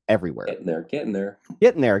been everywhere. Getting there. Getting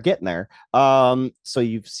there. So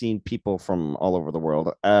you've seen people from all over the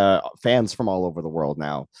world, fans from all over the world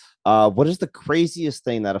now. What is the craziest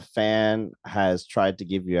thing that a fan has tried to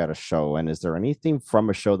give you at a show? And is there anything from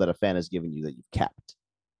a show that a fan has given you that you've kept?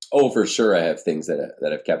 Oh, for sure. I have things that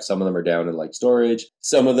I've kept. Some of them are down in like storage.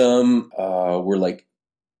 Some of them were like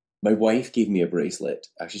my wife gave me a bracelet.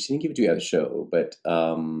 Actually, she didn't give it to me at the show, but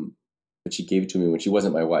she gave it to me when she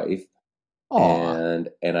wasn't my wife. Aw.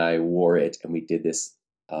 And I wore it, and we did this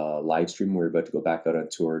live stream. We were about to go back out on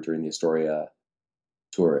tour during the Astoria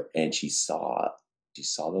tour, and she saw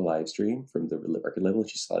the live stream from the record label, and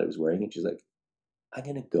she saw what I was wearing, and she's like, "I'm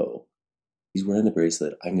gonna go. He's wearing the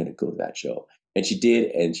bracelet. I'm gonna go to that show." And she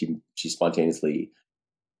did, and she spontaneously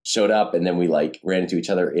showed up, and then we like ran into each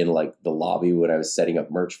other in like the lobby when I was setting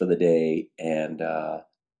up merch for the day, and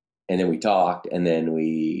then we talked, and then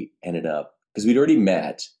we ended up, because we'd already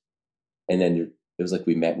met, and then it was like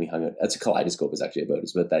we met and we hung out. That's what Kaleidoscope was actually about. It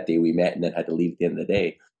was about that day we met and then had to leave at the end of the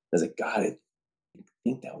day. I was like, God, I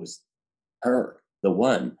think that was her, the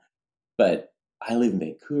one. But I live in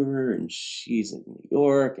Vancouver and she's in New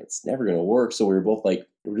York. It's never gonna work. So we were both like,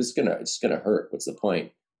 it's gonna hurt. What's the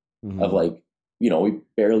point of like, we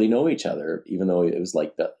barely know each other, even though it was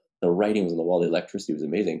like the writing was on the wall, the electricity was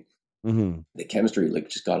amazing. The chemistry like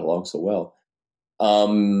just got along so well.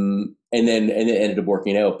 And then it ended up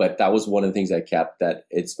working out, but that was one of the things I kept. That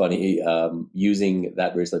it's funny, using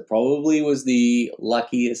that bracelet probably was the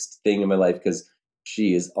luckiest thing in my life, because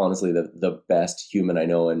she is honestly the best human I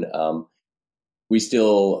know. And we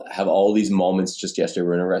still have all these moments. Just yesterday,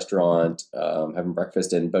 we're in a restaurant, having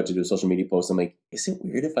breakfast and about to do a social media post. I'm like, is it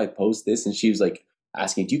weird if I post this? And she was like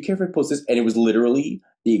asking, do you care if I post this? And it was literally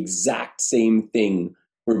the exact same thing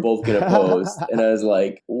we're both going to post. And I was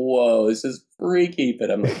like, whoa, this is freaky.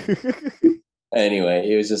 But I'm like, anyway,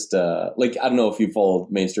 it was just like, I don't know if you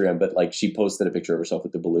followed my Instagram, but like she posted a picture of herself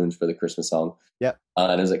with the balloons for the Christmas song. Yep.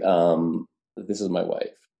 And I was like, this is my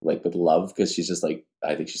wife, like with love, because she's just like,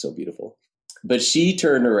 I think she's so beautiful. But she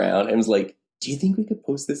turned around and was like, do you think we could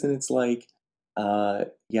post this? And it's like,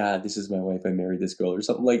 yeah, this is my wife. I married this girl or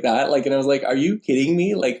something like that. Like, and I was like, are you kidding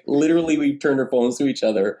me? Like, literally, we turned our phones to each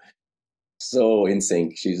other. So in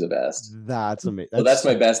sync. She's the best. That's amazing. So that's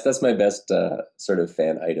my best sort of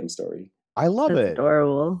fan item story. I love That's it.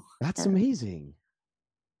 adorable. That's amazing.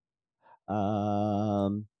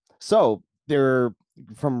 So they're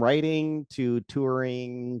from writing to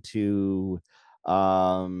touring to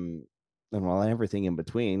and well, everything in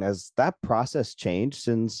between. Has that process changed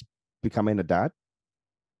since becoming a dad?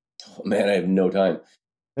 Oh, man, I have no time.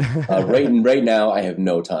 Right now, I have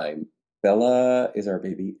no time. Bella is our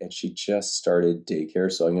baby, and she just started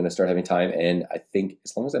daycare, so I'm going to start having time. And I think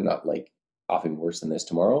as long as I'm not like coughing worse than this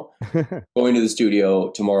tomorrow, going to the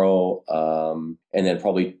studio tomorrow, and then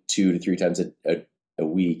probably 2 to 3 times a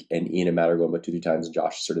week. And Ian and Matt are going about 2 to 3 times, and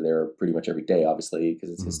Josh is sort of there pretty much every day, obviously,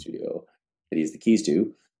 because it's his studio that he has the keys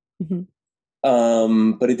to.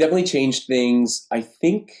 But it definitely changed things. I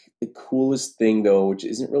think the coolest thing, though, which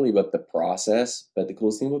isn't really about the process, but the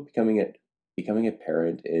coolest thing about becoming a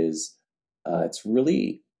parent is it's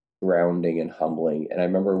really grounding and humbling. And I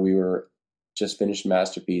remember we were just finished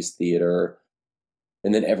Masterpiece Theater,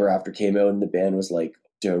 and then Ever After came out, and the band was like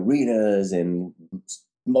to arenas and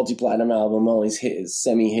multi-platinum album, all these hits,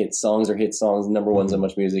 semi-hit songs or hit songs, number ones on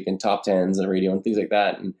Much Music and top tens on radio and things like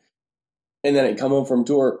that. And then I come home from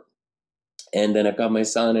tour, and then I've got my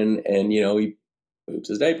son, and he poops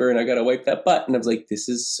his diaper, and I got to wipe that butt. And I was like, this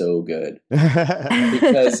is so good.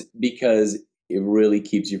 because it really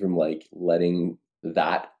keeps you from like letting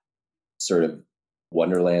that sort of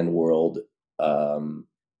wonderland world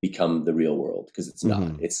become the real world, because it's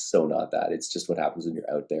not. It's so not that. It's just what happens when you're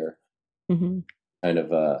out there. Kind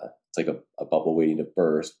of it's like a bubble waiting to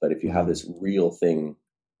burst. But if you have this real thing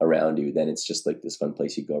around you, then it's just like this fun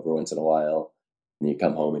place you go every once in a while, and you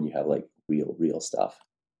come home and you have like real stuff.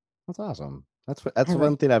 That's awesome. That's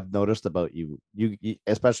one thing I've noticed about you,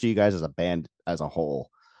 especially you guys as a band as a whole.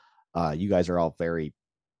 You guys are all very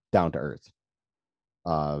down to earth,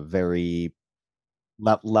 very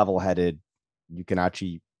level-headed. You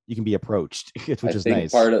can be approached, which is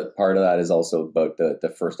nice. Part of that is also about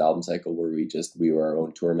the first album cycle, where we were our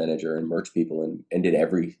own tour manager and merch people and did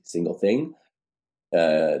every single thing.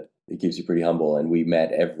 It keeps you pretty humble, and we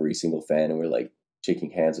met every single fan, and we're like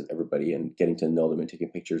shaking hands with everybody and getting to know them and taking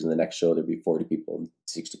pictures. And the next show there'd be 40 people and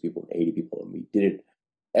 60 people and 80 people, and we did it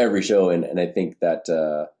every show. And I think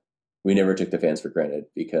that we never took the fans for granted,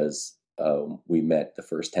 because we met the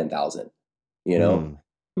first 10,000, and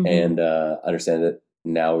understand that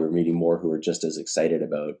now we're meeting more who are just as excited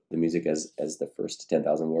about the music as the first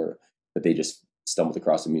 10,000 were, but they just stumbled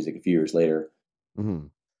across the music a few years later.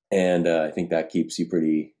 And I think that keeps you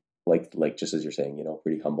pretty, like just as you're saying,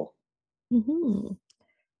 pretty humble.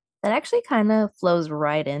 That actually kind of flows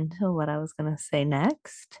right into what I was going to say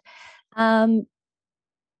next.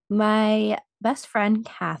 My best friend,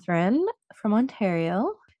 Catherine from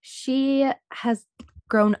Ontario, she has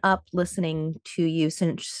grown up listening to you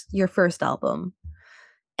since your first album.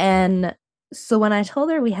 And so when I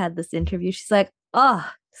told her we had this interview, she's like,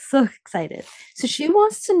 oh, so excited. So she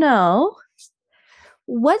wants to know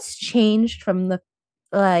what's changed from the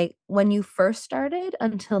like when you first started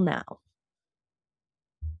until now.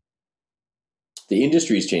 The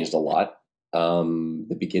industry's changed a lot.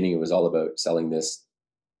 The beginning, it was all about selling this,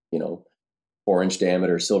 4-inch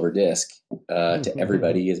diameter silver disc to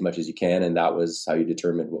everybody as much as you can, and that was how you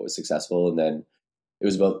determined what was successful. And then it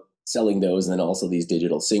was about selling those, and then also these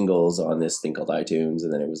digital singles on this thing called iTunes.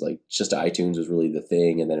 And then it was like just iTunes was really the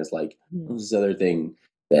thing, and then it's like this other thing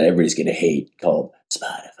that everybody's gonna hate called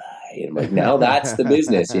Spotify. And I'm like, now that's the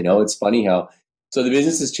business. It's funny how so the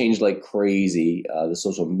business has changed like crazy. The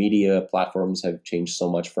social media platforms have changed so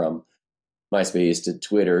much, from MySpace to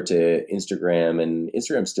Twitter to Instagram, and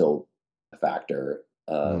Instagram's still a factor.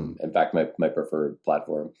 In fact, my preferred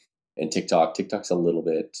platform. And TikTok's a little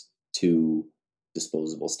bit too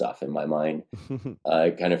disposable stuff in my mind.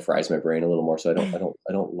 It kind of fries my brain a little more, so I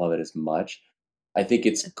don't love it as much. I think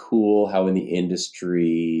it's cool how in the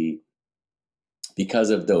industry, because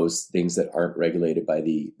of those things that aren't regulated by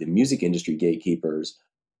the music industry gatekeepers,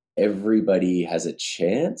 everybody has a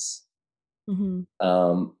chance.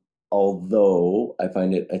 Although I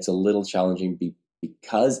find it's a little challenging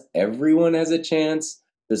because everyone has a chance.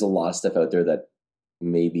 There's a lot of stuff out there that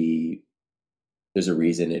maybe there's a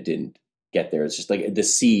reason it didn't get there. It's just like the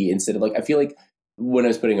C instead of like, I feel like when I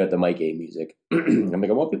was putting out the Mike A music, I'm like,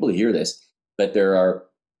 I want people to hear this, but there are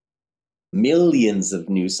millions of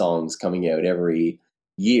new songs coming out every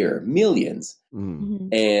year, millions.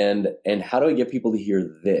 And how do I get people to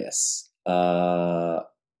hear this?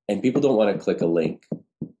 And people don't want to click a link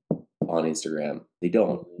on Instagram. They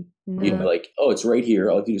don't. No. Like, oh, it's right here.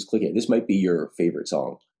 All you do is click it. This might be your favorite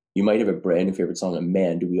song. You might have a brand new favorite song, and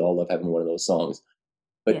man, do we all love having one of those songs.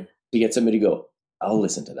 But to get somebody to go, I'll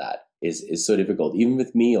listen to that is so difficult. Even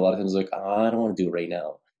with me, a lot of times like, I don't want to do it right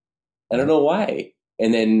now. I don't know why.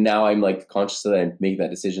 And then now I'm like conscious that I'm making that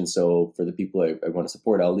decision. So for the people I want to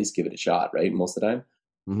support, I'll at least give it a shot, right? Most of the time.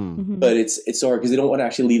 But it's so hard because they don't want to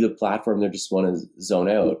actually leave the platform. They just want to zone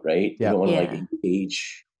out, right? They don't want to like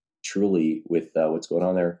engage truly with what's going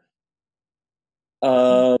on there.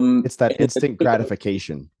 It's that instant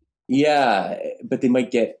gratification. Yeah, but they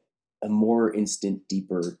might get a more instant,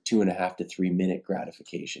 deeper 2.5 to 3 minute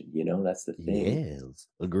gratification. That's the thing. Yes,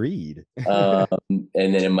 agreed. And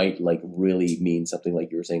then it might like really mean something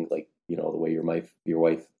like you were saying, like the way your wife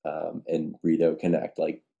and Breathe Out connect.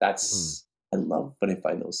 Like that's I love when I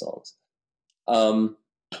find those songs.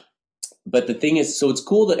 But the thing is, so it's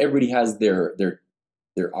cool that everybody has their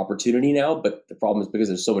opportunity now. But the problem is because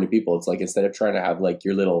there's so many people, it's like instead of trying to have like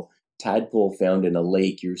your little tadpole found in a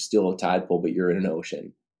lake, you're still a tadpole, but you're in an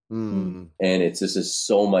ocean. And it's just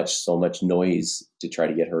so much noise to try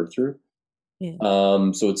to get heard through.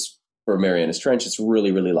 So it's for Marianas Trench, it's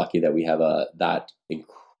really, really lucky that we have that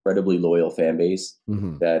incredibly loyal fan base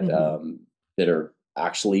that that are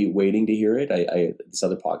actually waiting to hear it. I this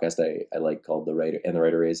other podcast I like called The Writer and the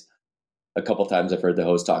Writer Is. A couple times I've heard the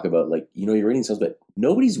host talk about like, you're writing songs, but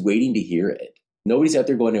nobody's waiting to hear it. Nobody's out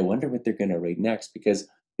there going, I wonder what they're going to write next, because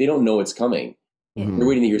they don't know it's coming. They're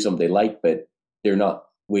waiting to hear something they like, but they're not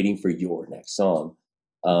waiting for your next song.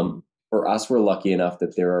 For us, we're lucky enough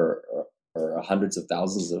that there are hundreds of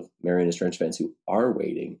thousands of Marianas Trench fans who are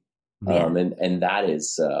waiting. And that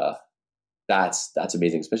is, that's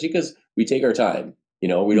amazing, especially because we take our time. We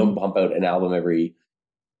don't bump out an album every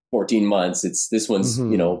 14 months. This one's,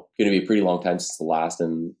 going to be a pretty long time since the last,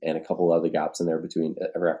 and a couple other gaps in there between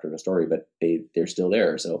Ever After and a Story, but they're still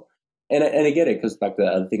there. So, and I get it. It goes back to the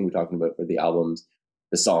other thing we're talking about for the albums,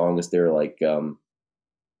 the songs, they're like,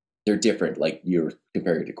 they're different. Like you're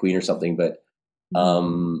comparing it to Queen or something, but,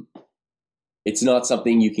 it's not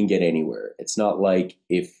something you can get anywhere. It's not like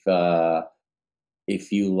if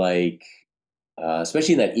you like,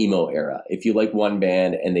 especially in that emo era, if you like one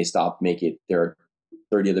band and they stop making, there are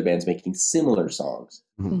 30 other bands making similar songs.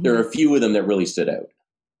 There are a few of them that really stood out.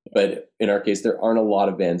 But in our case, there aren't a lot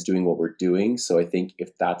of bands doing what we're doing. So I think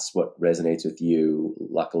if that's what resonates with you,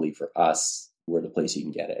 luckily for us, we're the place you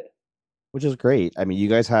can get it. Which is great. I mean, you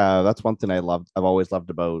guys have, that's one thing I've always loved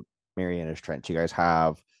about Marianas Trench. You guys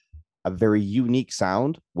have a very unique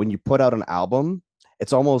sound. When you put out an album,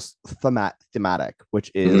 it's almost thematic,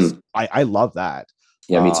 which is, I love that.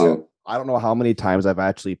 Yeah, me too. I don't know how many times I've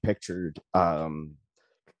actually pictured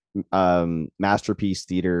Masterpiece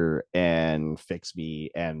Theater and Fix Me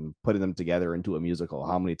and putting them together into a musical.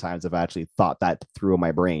 How many times I've actually thought that through in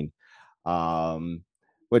my brain.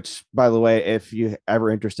 which, by the way, if you ever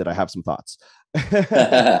interested, I have some thoughts.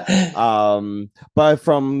 But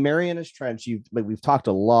from Mariana's Trench, we've talked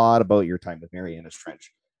a lot about your time with Mariana's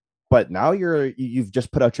Trench, but now you've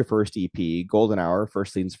just put out your first EP, Golden Hour,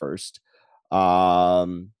 First Things First.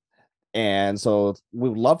 And so we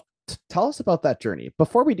would love to tell us about that journey.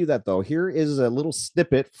 Before we do that, though, here is a little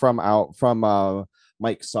snippet from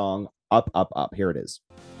Mike's song Up Up Up. Here it is.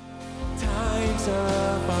 Times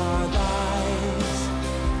of our lives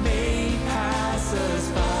may pass us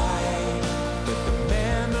by, but the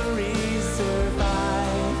memories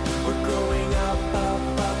survive. We're growing up,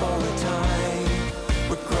 up, up all the time.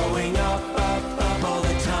 We're growing up, up, up all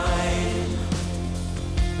the time.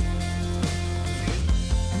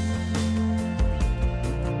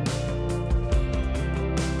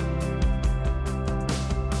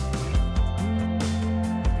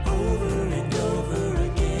 Over and over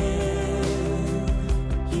again,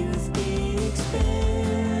 youth be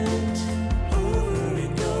expand. Over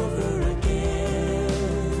and over again.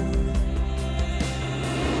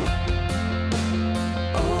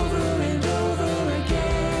 Over and over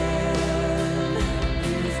again,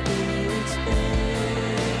 youth be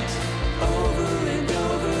expand. Over and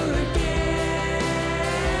over again.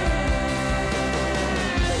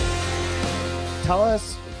 Tell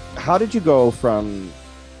us, how did you go from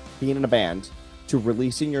being in a band to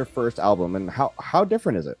releasing your first album, and how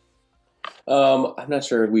different is it? I'm not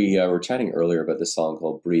sure. We were chatting earlier about this song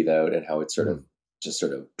called Breathe Out and how it sort of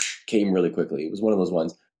came really quickly. It was one of those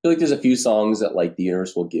ones. I feel like there's a few songs that like the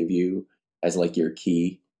universe will give you as like your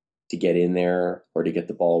key to get in there or to get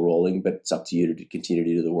the ball rolling, but it's up to you to continue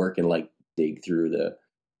to do the work and like dig through the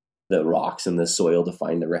rocks and the soil to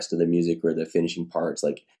find the rest of the music or the finishing parts.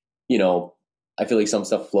 Like, I feel like some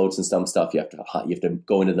stuff floats and some stuff you have to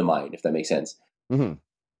go into the mind, if that makes sense. Mm-hmm.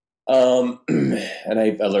 And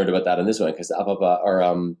I learned about that in this one because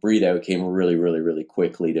Breathe Out came really, really, really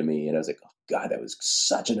quickly to me, and I was like, oh God, that was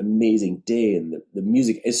such an amazing day. And the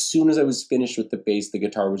music, as soon as I was finished with the bass, the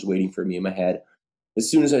guitar was waiting for me in my head. As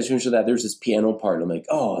soon as I was finished with that, there's this piano part, and I'm like,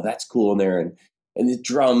 oh, that's cool in there, and the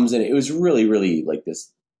drums, and it was really, really like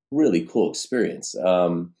this really cool experience.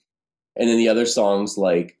 And then the other songs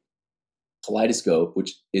like Kaleidoscope,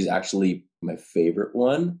 which is actually my favorite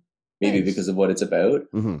one, maybe Nice. because of what it's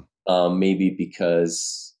about. Mm-hmm. Maybe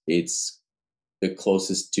because it's the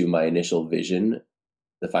closest to my initial vision,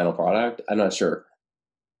 the final product. I'm not sure.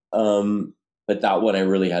 But that one I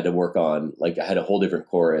really had to work on. Like I had a whole different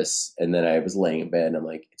chorus, and then I was laying in bed and I'm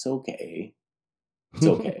like, it's okay. It's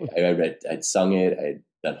okay. I'd sung it, I'd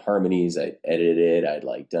done harmonies, I'd edited it,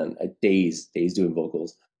 I'd done days doing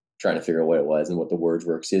vocals, trying to figure out what it was and what the words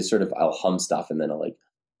were. Because it's sort of, I'll hum stuff and then I'll like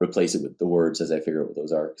replace it with the words as I figure out what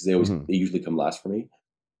those are. Because they usually come last for me.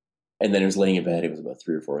 And then I was laying in bed. It was about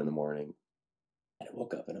 3 or 4 in the morning. And I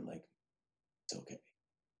woke up and I'm like, it's okay.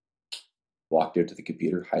 Walked out to the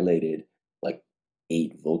computer, highlighted like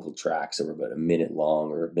 8 vocal tracks that were about a minute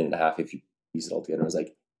long or a minute and a half if you piece it all together. I was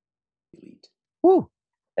like, delete. Woo.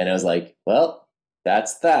 And I was like, well,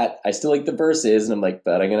 that's that. I still like the verses. And I'm like,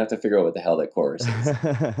 but I'm going to have to figure out what the hell that chorus is.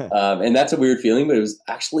 And that's a weird feeling, but it was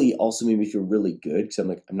actually also made me feel really good because I'm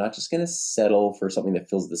like, I'm not just going to settle for something that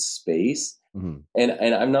fills the space. Mm-hmm.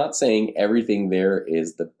 And I'm not saying everything there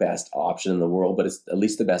is the best option in the world, but it's at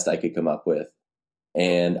least the best I could come up with.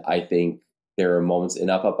 And I think there are moments in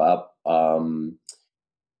Up, Up, Up,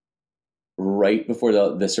 right before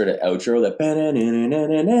the sort of outro, that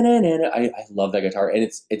I love that guitar. And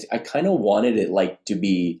it's I kind of wanted it like to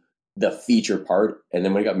be the feature part. And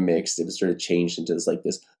then when it got mixed, it was sort of changed into this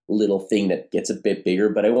little thing that gets a bit bigger,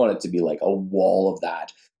 but I want it to be like a wall of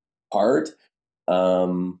that part.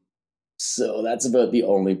 So that's about the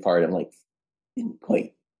only part. I'm like, didn't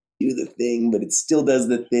quite do the thing, but it still does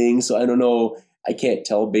the thing. So I don't know. I can't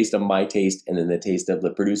tell based on my taste and then the taste of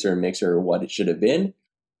the producer and mixer what it should have been.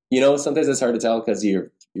 Sometimes it's hard to tell because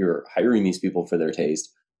you're hiring these people for their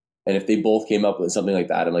taste. And if they both came up with something like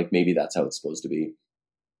that, I'm like, maybe that's how it's supposed to be.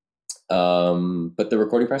 But the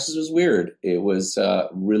recording process was weird. It was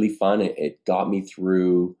really fun. It got me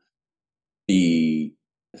through the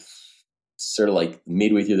sort of like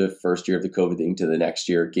midway through the first year of the COVID thing to the next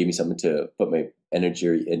year. It gave me something to put my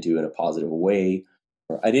energy into in a positive way.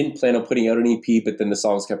 I didn't plan on putting out an EP, but then the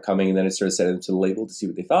songs kept coming, and then I started sending them to the label to see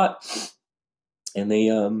what they thought. And they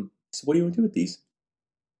said, what do you want to do with these?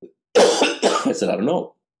 I said, I don't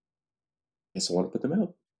know. I guess I want to put them out.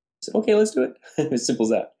 I said, okay, let's do it. As simple as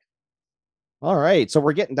that. All right. So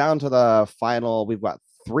we're getting down to the final. We've got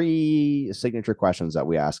 3 signature questions that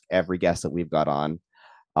we ask every guest that we've got on.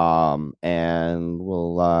 And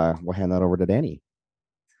we'll hand that over to Danny.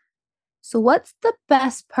 So what's the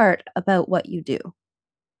best part about what you do?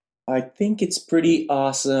 I think it's pretty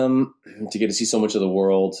awesome to get to see so much of the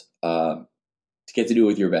world, to get to do it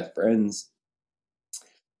with your best friends,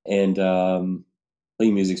 and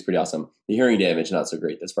playing music's pretty awesome. The hearing damage, not so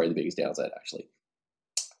great. That's probably the biggest downside, actually.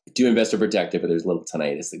 Do invest or protect it, but there's a little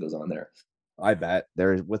tinnitus that goes on there. I bet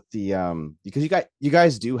there's with the because you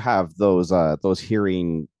guys do have those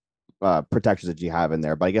hearing protections that you have in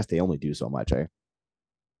there, but I guess they only do so much, eh?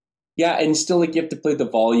 Yeah, and still, like, you have to play the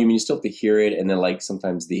volume, and you still have to hear it, and then, like,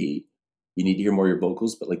 sometimes you need to hear more of your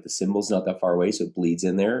vocals, but, like, the cymbal's not that far away, so it bleeds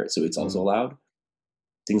in there, so it's also loud.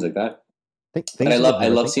 Things like that. And I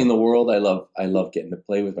love seeing the world. I love getting to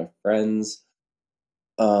play with my friends.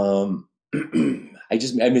 I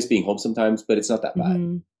miss being home sometimes, but it's not that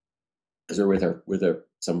bad because we're with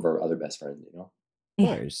some of our other best friends, you know.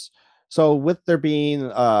 Nice. So with there being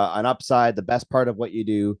an upside, the best part of what you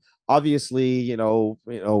do, obviously, you know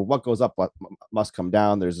what goes up, what must come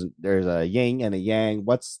down. There's a yin and a yang.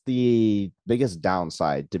 What's the biggest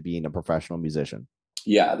downside to being a professional musician?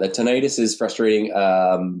 Yeah, the tinnitus is frustrating,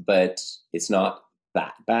 but it's not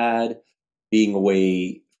that bad. Being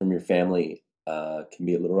away from your family can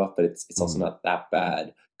be a little rough, but it's also not that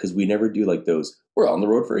bad because we never do like those. We're on the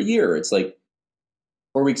road for a year. It's like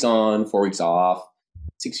 4 weeks on, 4 weeks off,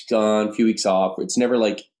 6 weeks on, a few weeks off. It's never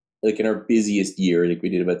like in our busiest year, like we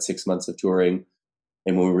did about 6 months of touring.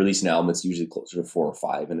 And when we release an album, it's usually closer to 4 or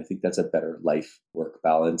 5. And I think that's a better life-work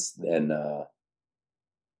balance than,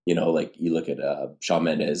 like you look at Shawn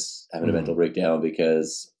Mendes having a mental breakdown or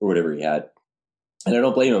whatever he had. And I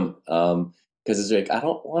don't blame him because it's like, I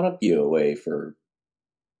don't want to be away for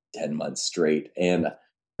 10 months straight. And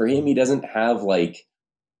for him, he doesn't have like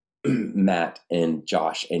Matt and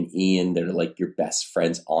Josh and Ian that are like your best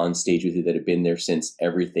friends on stage with you that have been there since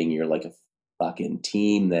everything. You're like a fucking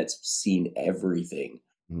team that's seen everything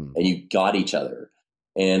and you got each other.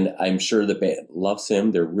 And I'm sure the band loves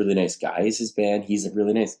him. They're really nice guys, his band. He's a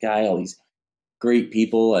really nice guy. All these great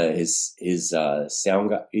people. His sound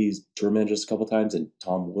guy, he's tour manager a couple times, and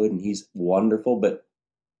Tom Wood, and he's wonderful. But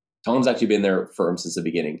Tom's actually been there for him since the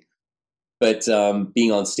beginning. But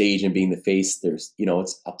being on stage and being the face,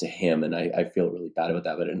 it's up to him. And I feel really bad about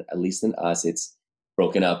that. But at least in us, it's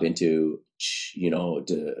broken up into,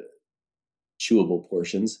 chewable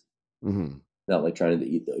portions. Mm-hmm. Not like trying to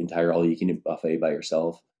eat the entire all-you-can-eat buffet by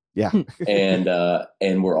yourself. Yeah.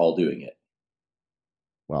 and we're all doing it.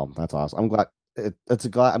 Well, that's awesome. I'm glad.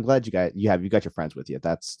 I'm glad you got your friends with you.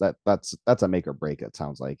 That's a make or break. It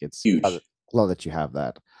sounds like it's huge. Love that you have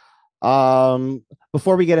that.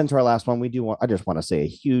 Before we get into our last one, I just want to say a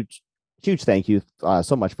huge thank you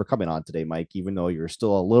so much for coming on today, Mike. Even though you're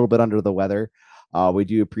still a little bit under the weather, we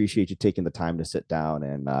do appreciate you taking the time to sit down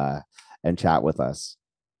and chat with us.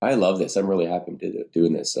 I love this. I'm really happy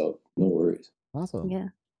doing this, so no worries. Awesome. Yeah,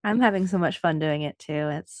 I'm having so much fun doing it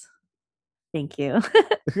too. Thank you.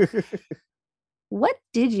 What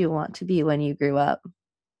did you want to be when you grew up?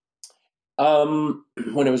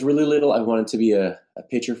 When I was really little, I wanted to be a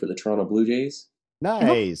pitcher for the Toronto Blue Jays.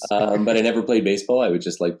 Nice. But I never played baseball. I would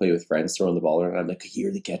just like play with friends, throwing the ball around. I'm like,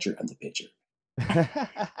 you're the catcher, I'm the pitcher.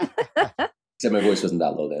 Except my voice wasn't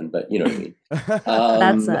that low then, but you know what I mean.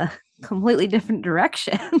 That's a completely different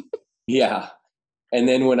direction. Yeah. And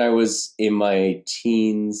then when I was in my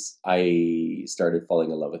teens, I started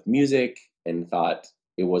falling in love with music and thought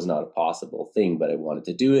it was not a possible thing, but I wanted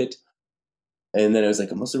to do it. And then I was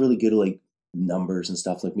like, I'm also really good at like numbers and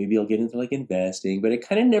stuff. Like maybe I'll get into like investing, but I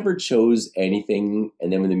kind of never chose anything.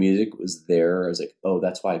 And then when the music was there, I was like, oh,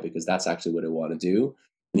 that's why, because that's actually what I want to do.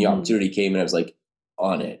 And the opportunity came and I was like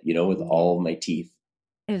on it, with all of my teeth.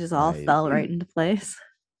 It just all fell right into place.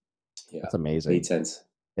 Yeah, that's amazing. Made sense.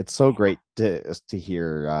 It's so great to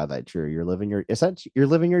hear that you're living your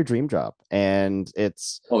dream job, and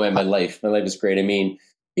it's man, my life is great. I mean,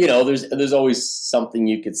 there's always something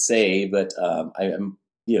you could say, but I'm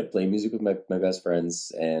playing music with my best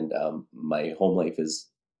friends, and my home life is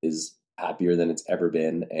happier than it's ever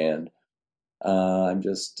been, and I'm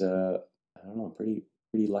just I don't know, pretty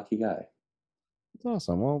lucky guy. That's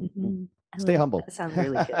awesome. Well. Stay humble. That sounds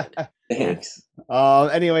really good. Thanks.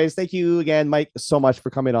 Anyways, thank you again, Mike, so much for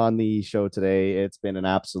coming on the show today. It's been an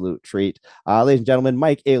absolute treat. Ladies and gentlemen,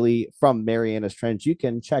 Mike Ailie from Mariana's Trench. You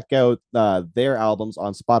can check out their albums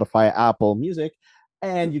on Spotify, Apple Music,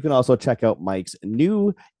 and you can also check out Mike's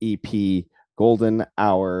new EP, Golden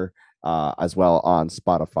Hour, as well on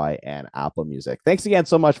Spotify and Apple Music. Thanks again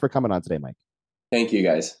so much for coming on today, Mike. Thank you,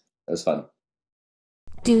 guys. It was fun.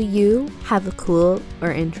 Do you have a cool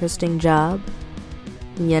or interesting job?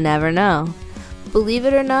 You never know. Believe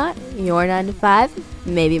it or not, your 9 to 5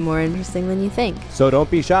 may be more interesting than you think. So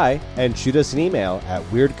don't be shy and shoot us an email at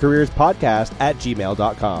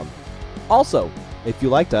weirdcareerspodcast@gmail.com. Also, if you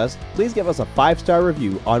liked us, please give us a 5-star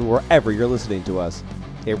review on wherever you're listening to us.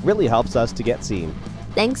 It really helps us to get seen.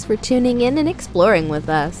 Thanks for tuning in and exploring with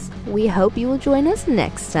us. We hope you will join us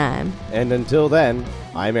next time. And until then,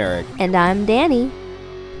 I'm Eric. And I'm Danny.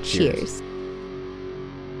 Cheers. Cheers.